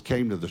evangelist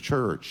came to the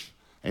church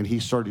and he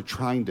started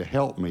trying to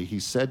help me, he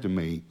said to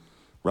me,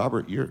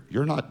 Robert,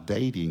 you're not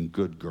dating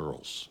good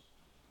girls.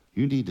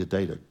 You need to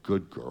date a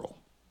good girl.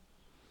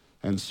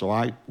 And so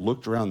I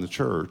looked around the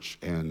church,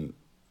 and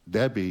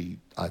Debbie,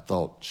 I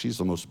thought, she's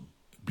the most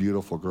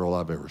beautiful girl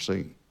I've ever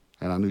seen.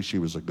 And I knew she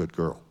was a good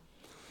girl.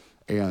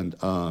 And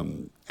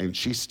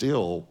she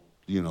still,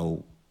 you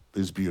know,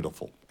 is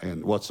beautiful.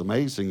 And what's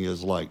amazing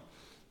is, like,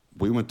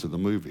 we went to the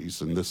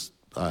movies, and this,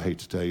 I hate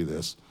to tell you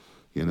this,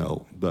 you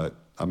know, but,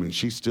 I mean,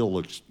 she still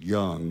looks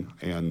young.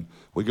 And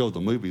we go to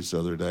the movies the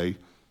other day,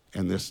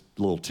 and this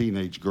little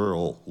teenage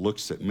girl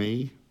looks at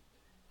me,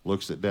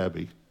 looks at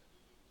Debbie,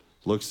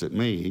 looks at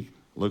me,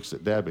 looks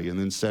at Debbie, and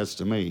then says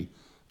to me,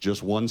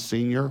 just one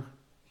senior?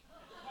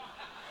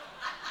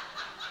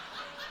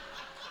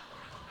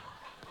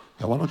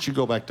 Now, why don't you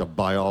go back to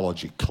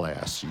biology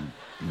class, you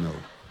know?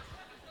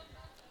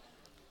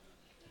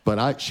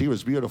 But she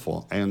was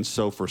beautiful, and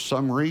so for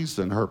some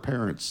reason, her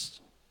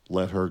parents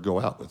let her go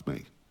out with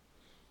me.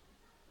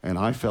 And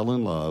I fell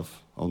in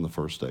love on the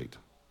first date.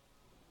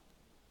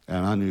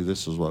 And I knew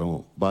this is what I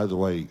want. By the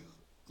way,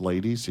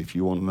 ladies, if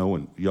you want to know,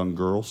 and young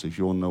girls, if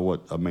you want to know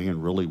what a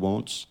man really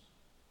wants,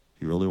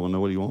 you really want to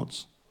know what he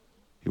wants?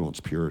 He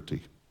wants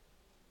purity.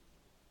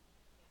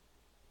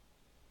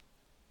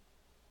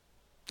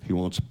 He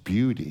wants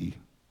beauty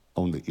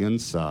on the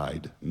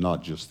inside,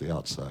 not just the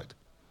outside.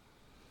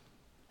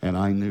 And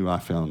I knew I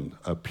found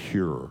a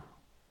pure,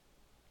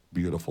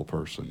 beautiful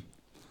person.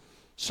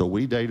 So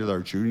we dated our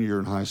junior year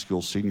in high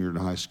school, senior year in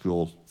high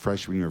school,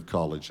 freshman year of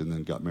college, and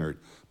then got married.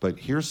 But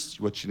here's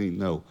what you need to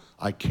know.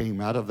 I came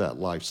out of that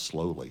life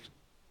slowly.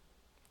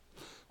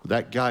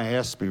 That guy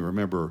asked me,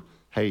 remember,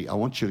 hey, I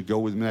want you to go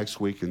with me next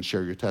week and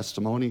share your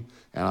testimony.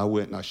 And I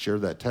went and I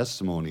shared that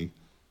testimony.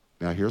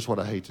 Now, here's what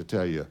I hate to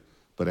tell you.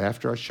 But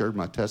after I shared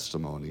my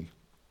testimony,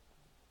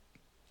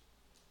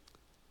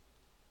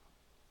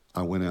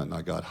 I went out and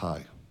I got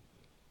high.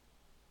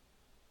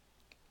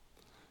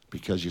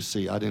 Because you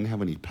see, I didn't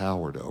have any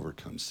power to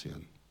overcome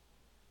sin.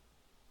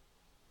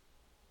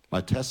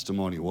 My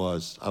testimony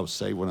was, I was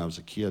saved when I was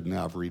a kid,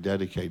 now I've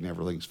rededicated and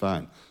everything's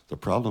fine. The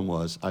problem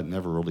was, I'd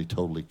never really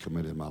totally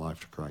committed my life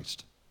to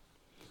Christ.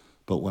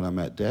 But when I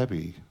met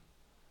Debbie,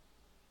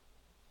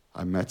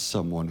 I met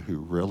someone who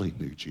really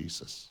knew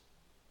Jesus.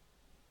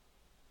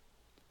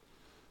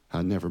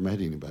 I never met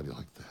anybody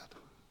like that.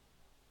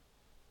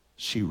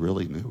 She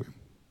really knew him.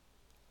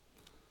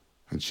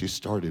 And she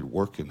started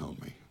working on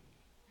me.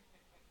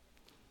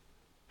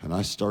 And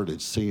I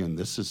started seeing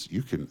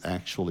you can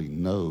actually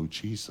know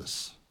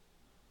Jesus.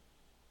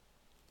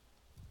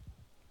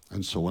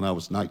 And so when I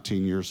was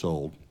 19 years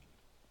old,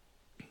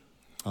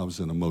 I was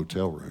in a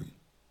motel room.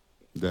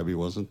 Debbie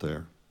wasn't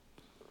there.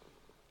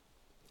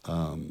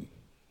 And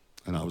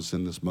I was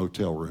in this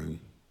motel room,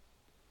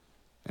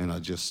 and I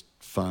just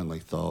finally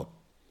thought,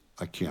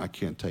 I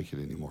can't take it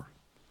anymore.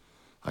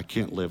 I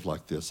can't live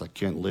like this. I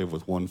can't live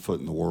with 1 foot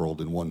in the world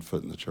and 1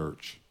 foot in the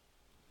church.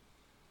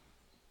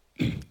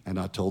 And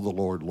I told the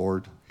Lord,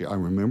 Lord, I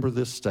remember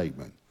this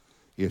statement,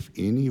 if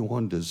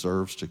anyone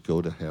deserves to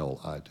go to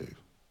hell, I do.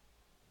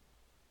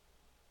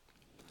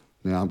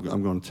 Now,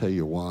 I'm going to tell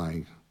you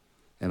why,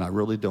 and I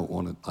really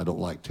I don't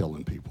like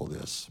telling people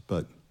this,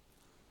 but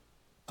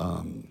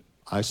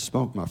I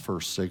smoked my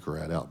first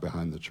cigarette out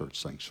behind the church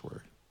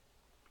sanctuary.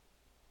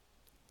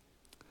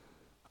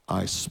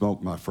 I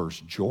smoked my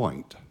first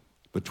joint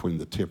between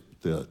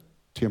the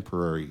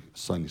temporary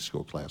Sunday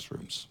school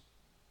classrooms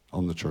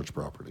on the church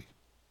property.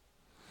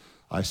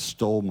 I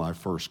stole my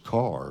first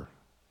car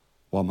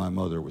while my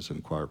mother was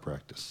in choir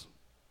practice.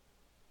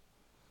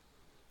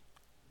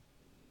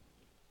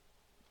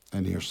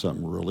 And here's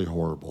something really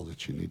horrible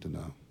that you need to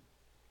know.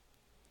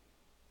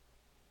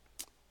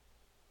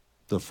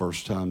 The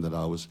first time that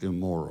I was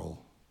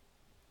immoral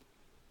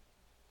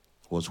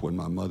was when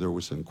my mother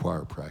was in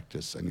choir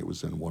practice, and it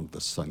was in one of the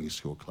Sunday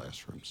school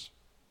classrooms.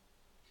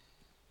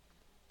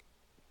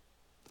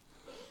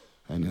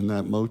 And in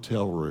that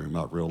motel room,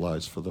 I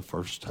realized for the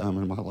first time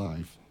in my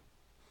life,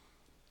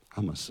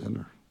 I'm a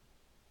sinner.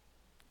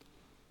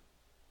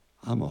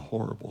 I'm a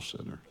horrible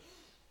sinner.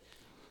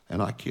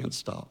 And I can't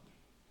stop.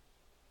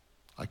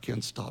 I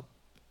can't stop.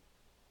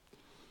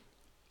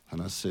 And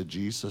I said,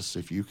 Jesus,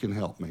 if you can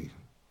help me,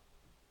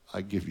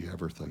 I give you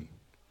everything.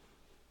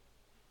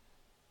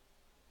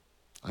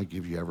 I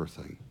give you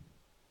everything.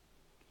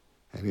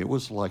 And it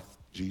was like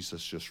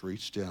Jesus just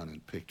reached down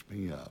and picked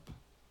me up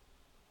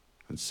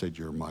and said,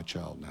 you're my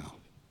child now.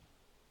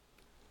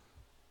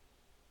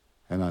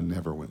 And I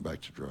never went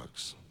back to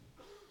drugs.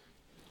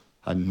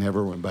 I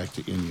never went back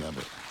to any of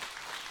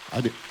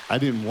it. I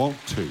didn't want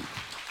to.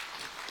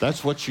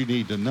 That's what you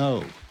need to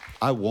know.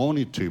 I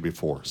wanted to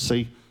before.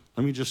 See,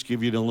 let me just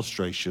give you an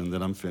illustration,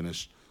 then I'm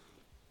finished.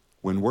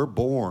 When we're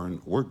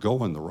born, we're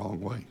going the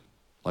wrong way.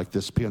 Like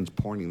this pin's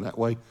pointing that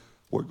way,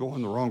 we're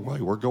going the wrong way.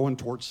 We're going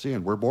towards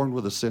sin. We're born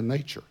with a sin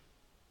nature.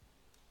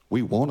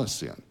 We want to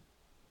sin.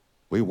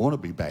 We want to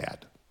be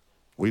bad.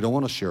 We don't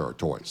want to share our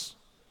toys.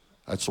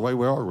 That's the way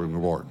we are when we're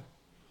born.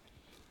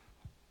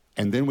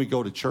 And then we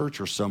go to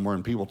church or somewhere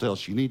and people tell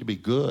us, you need to be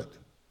good.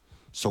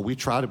 So we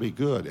try to be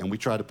good, and we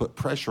try to put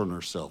pressure on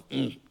ourselves.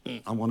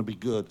 I want to be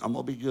good. I'm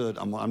going to be good.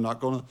 I'm not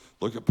going to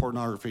look at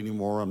pornography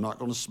anymore. I'm not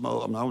going to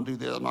smoke. I'm not going to do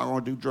this. I'm not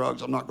going to do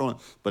drugs. I'm not going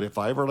to. But if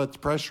I ever let the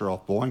pressure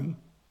off, boy,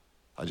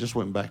 I just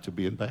went back to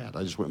being bad.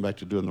 I just went back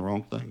to doing the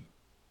wrong thing.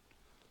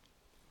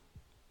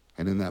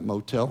 And in that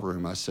motel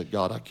room, I said,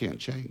 God, I can't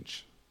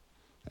change.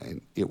 And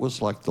it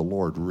was like the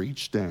Lord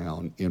reached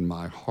down in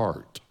my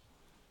heart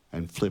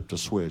and flipped a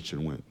switch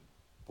and went,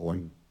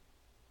 boing,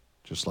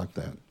 just like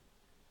that.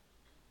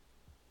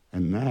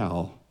 And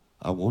now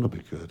I want to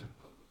be good.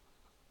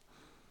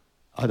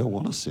 I don't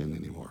want to sin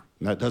anymore.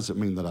 And that doesn't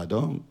mean that I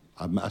don't.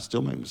 I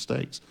still make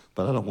mistakes,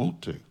 but I don't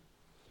want to.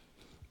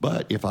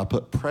 But if I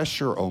put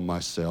pressure on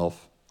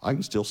myself, I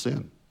can still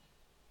sin.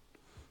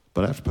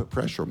 But I have to put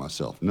pressure on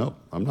myself. No,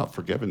 I'm not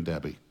forgiving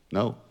Debbie.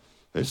 No,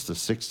 it's the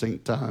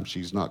 16th time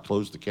she's not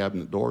closed the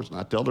cabinet doors, and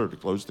I tell her to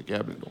close the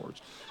cabinet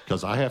doors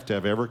because I have to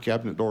have every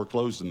cabinet door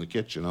closed in the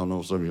kitchen. I don't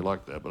know if some of you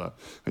like that,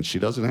 and she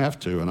doesn't have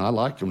to, and I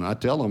like them. And I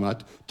tell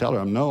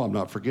her, no, I'm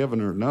not forgiving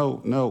her. No,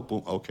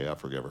 boom, okay, I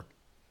forgive her.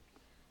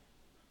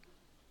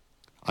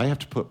 I have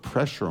to put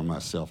pressure on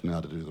myself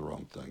now to do the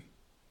wrong thing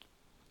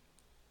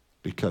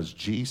because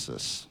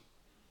Jesus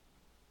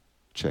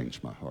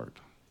changed my heart.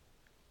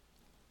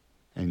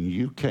 And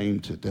you came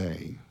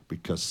today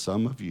because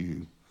some of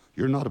you,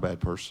 you're not a bad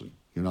person.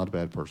 You're not a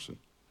bad person.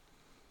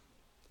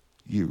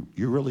 You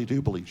really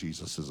do believe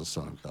Jesus is the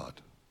Son of God.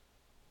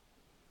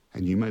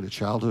 And you made a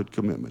childhood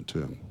commitment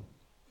to him.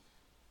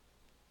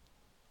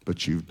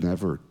 But you've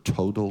never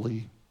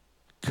totally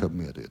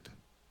committed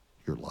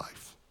your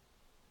life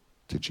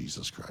to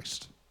Jesus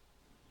Christ.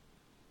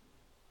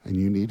 And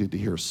you needed to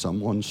hear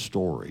someone's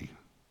story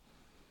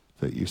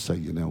that you say,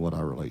 you know what, I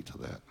relate to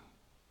that.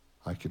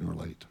 I can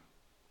relate.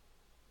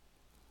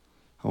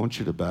 I want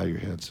you to bow your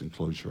heads and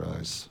close your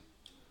eyes.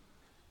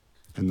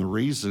 And the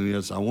reason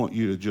is I want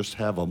you to just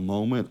have a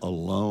moment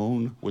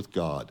alone with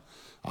God.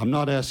 I'm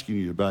not asking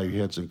you to bow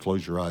your heads and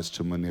close your eyes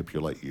to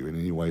manipulate you in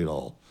any way at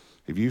all.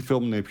 If you feel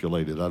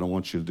manipulated, I don't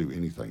want you to do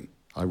anything.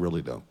 I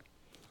really don't.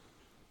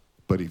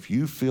 But if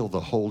you feel the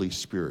Holy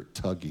Spirit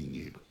tugging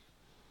you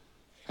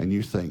and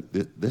you think,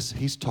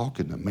 he's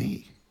talking to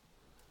me.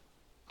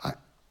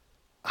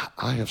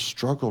 I have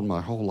struggled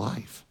my whole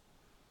life.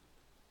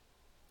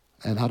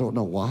 And I don't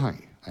know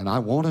why. And I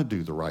want to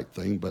do the right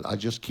thing, but I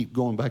just keep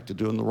going back to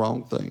doing the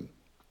wrong thing.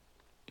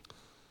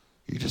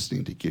 You just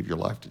need to give your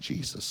life to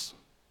Jesus.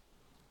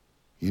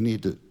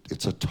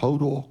 It's a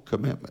total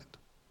commitment.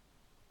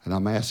 And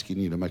I'm asking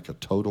you to make a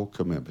total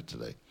commitment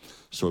today.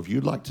 So if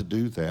you'd like to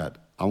do that,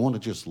 I want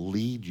to just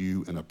lead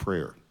you in a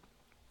prayer.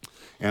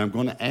 And I'm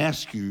going to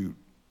ask you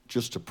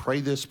just to pray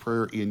this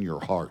prayer in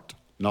your heart.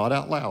 Not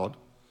out loud,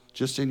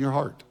 just in your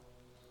heart.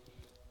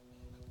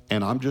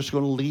 And I'm just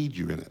going to lead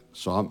you in it.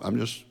 So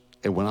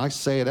and when I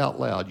say it out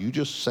loud, you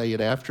just say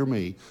it after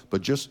me,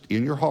 but just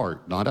in your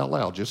heart, not out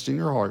loud, just in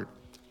your heart.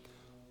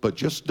 But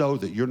just know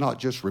that you're not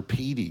just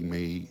repeating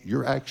me,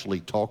 you're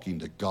actually talking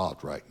to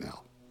God right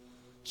now.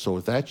 So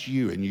if that's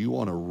you and you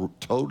want to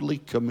totally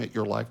commit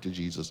your life to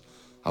Jesus,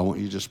 I want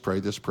you to just pray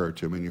this prayer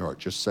to him in your heart.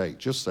 Just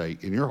say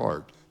in your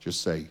heart,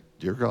 just say,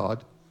 dear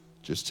God,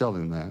 just tell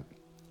him that.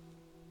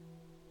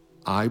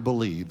 I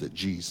believe that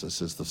Jesus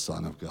is the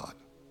Son of God.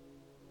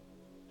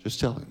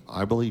 Just tell him,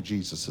 I believe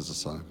Jesus is the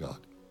Son of God.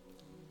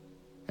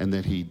 And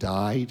that he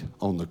died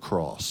on the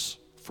cross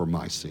for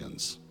my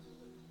sins.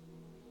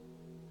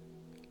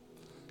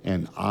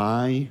 And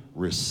I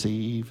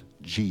receive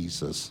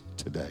Jesus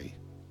today.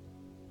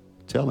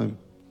 Tell him,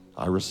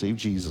 I receive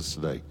Jesus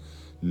today.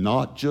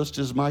 Not just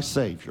as my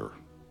Savior.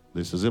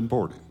 This is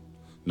important.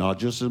 Not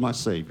just as my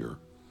Savior,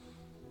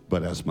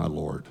 but as my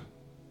Lord.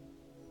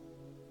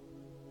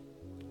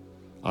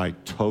 I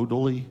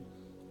totally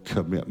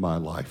commit my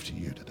life to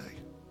you today.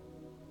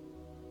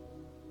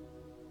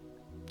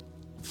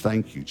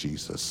 Thank you,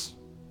 Jesus.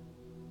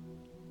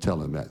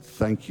 Tell him that.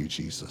 Thank you,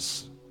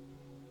 Jesus,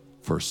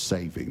 for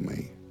saving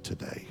me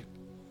today,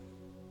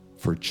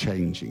 for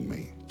changing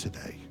me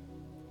today.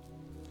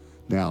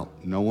 Now,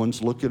 no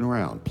one's looking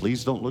around.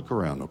 Please don't look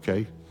around,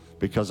 okay?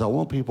 Because I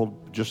want people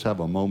to just have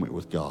a moment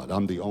with God.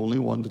 I'm the only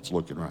one that's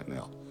looking right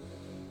now.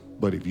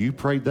 But if you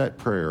prayed that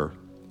prayer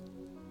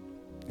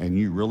and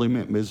you really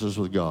meant business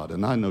with God,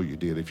 and I know you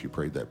did if you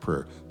prayed that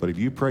prayer, but if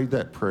you prayed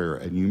that prayer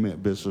and you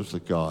meant business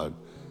with God,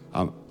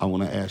 I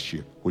want to ask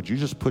you, would you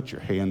just put your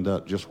hand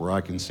up just where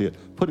I can see it?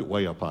 Put it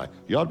way up high.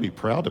 You ought to be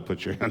proud to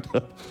put your hand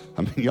up.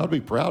 I mean, you ought to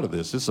be proud of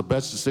this. It's the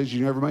best decision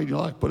you ever made in your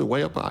life. Put it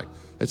way up high.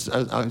 It's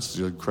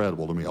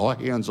incredible to me. All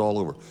hands all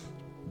over.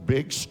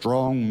 big,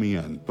 strong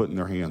men putting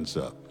their hands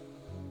up.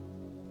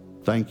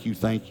 Thank you,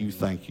 thank you,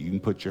 thank you. You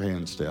can put your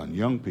hands down.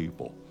 Young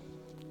people,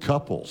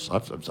 couples. I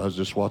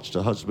just watched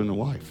a husband and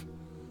wife.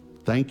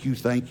 Thank you,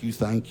 thank you,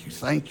 thank you,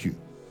 thank you.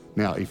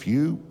 Now, if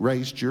you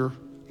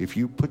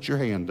put your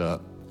hand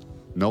up,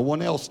 no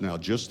one else now,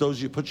 just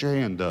those you put your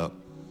hand up,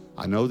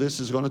 I know this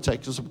is going to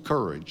take some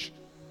courage,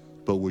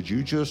 but would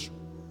you just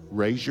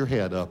raise your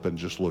head up and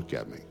just look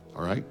at me,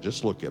 all right?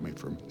 Just look at me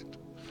for a minute.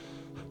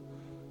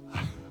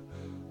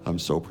 I'm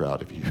so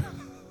proud of you.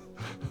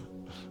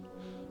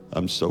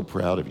 I'm so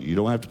proud of you. You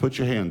don't have to put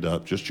your hand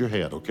up, just your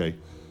head, okay?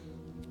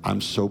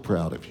 I'm so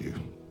proud of you.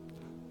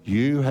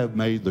 You have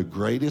made the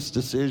greatest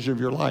decision of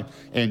your life,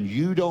 and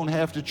you don't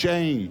have to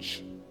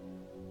change.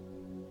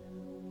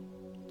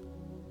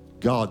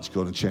 God's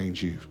going to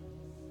change you.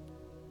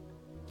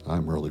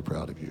 I'm really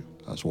proud of you.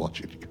 I was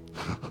watching you.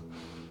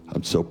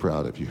 I'm so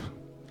proud of you.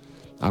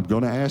 I'm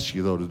going to ask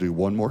you, though, to do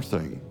one more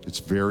thing. It's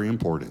very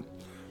important.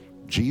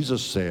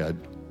 Jesus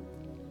said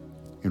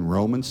in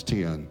Romans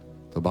 10,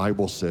 the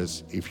Bible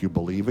says, if you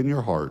believe in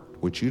your heart,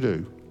 which you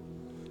do,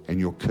 and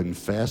you'll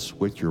confess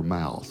with your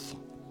mouth,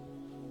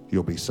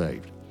 you'll be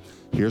saved.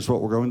 Here's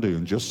what we're going to do.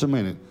 In just a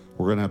minute,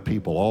 we're going to have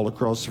people all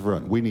across the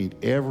front. We need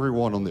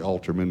everyone on the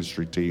altar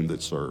ministry team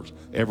that serves.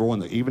 Everyone,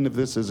 that, even if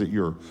this isn't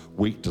your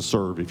week to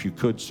serve, if you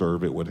could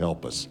serve, it would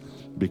help us,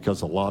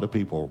 because a lot of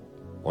people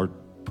are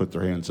put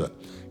their hands up.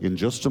 In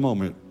just a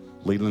moment,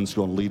 Leland's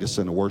going to lead us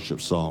in a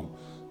worship song.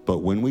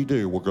 But when we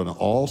do, we're going to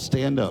all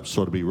stand up,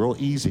 so it'll be real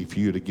easy for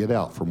you to get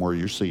out from where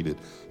you're seated.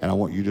 And I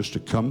want you just to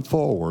come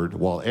forward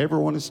while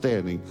everyone is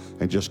standing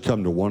and just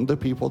come to one of the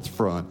people at the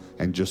front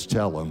and just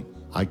tell them,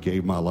 I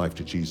gave my life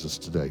to Jesus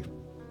today.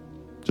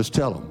 Just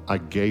tell them, I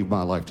gave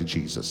my life to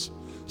Jesus.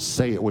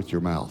 Say it with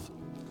your mouth.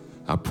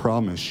 I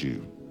promise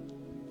you,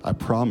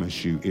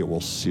 it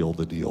will seal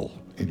the deal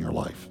in your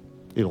life.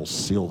 It'll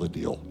seal the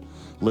deal.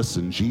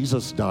 Listen,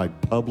 Jesus died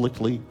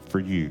publicly for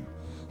you.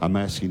 I'm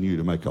asking you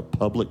to make a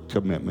public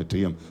commitment to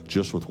him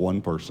just with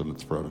one person at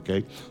the front,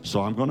 okay?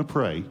 So I'm going to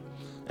pray.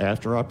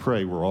 After I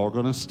pray, we're all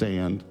going to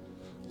stand.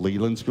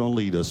 Leland's going to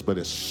lead us. But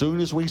as soon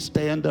as we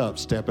stand up,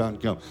 step out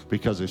and come.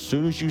 Because as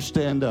soon as you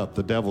stand up,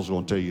 the devil's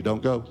going to tell you,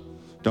 don't go.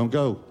 Don't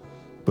go.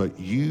 But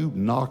you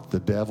knock the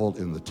devil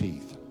in the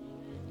teeth.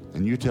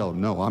 And you tell him,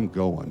 no, I'm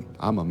going.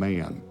 I'm a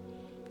man.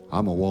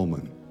 I'm a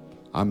woman.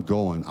 I'm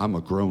going. I'm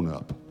a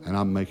grown-up. And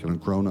I'm making a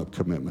grown-up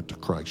commitment to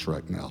Christ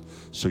right now.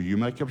 So you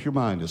make up your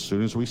mind, as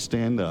soon as we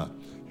stand up,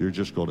 you're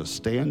just going to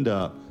stand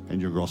up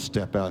and you're going to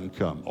step out and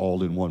come,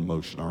 all in one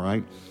motion, all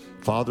right?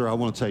 Father, I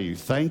want to tell you,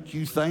 thank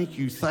you, thank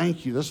you,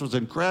 thank you. This was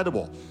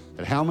incredible.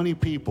 And how many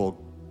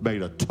people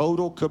made a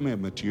total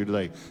commitment to you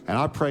today. And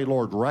I pray,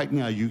 Lord, right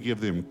now you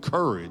give them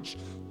courage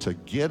to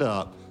get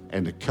up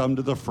and to come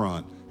to the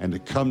front and to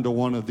come to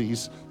one of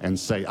these and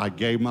say, I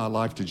gave my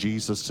life to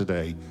Jesus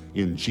today.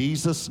 In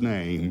Jesus'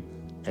 name,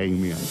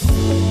 amen.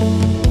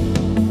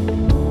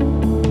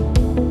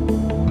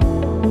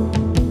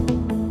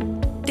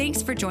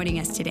 Thanks for joining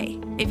us today.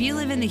 If you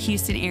live in the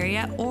Houston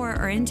area or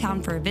are in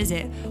town for a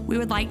visit, we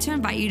would like to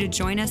invite you to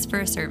join us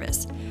for a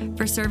service.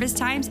 For service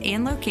times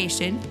and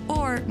location,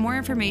 or more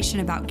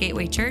information about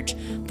Gateway Church,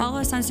 follow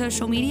us on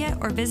social media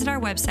or visit our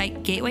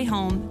website,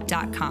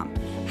 gatewayhome.com.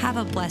 Have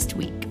a blessed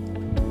week.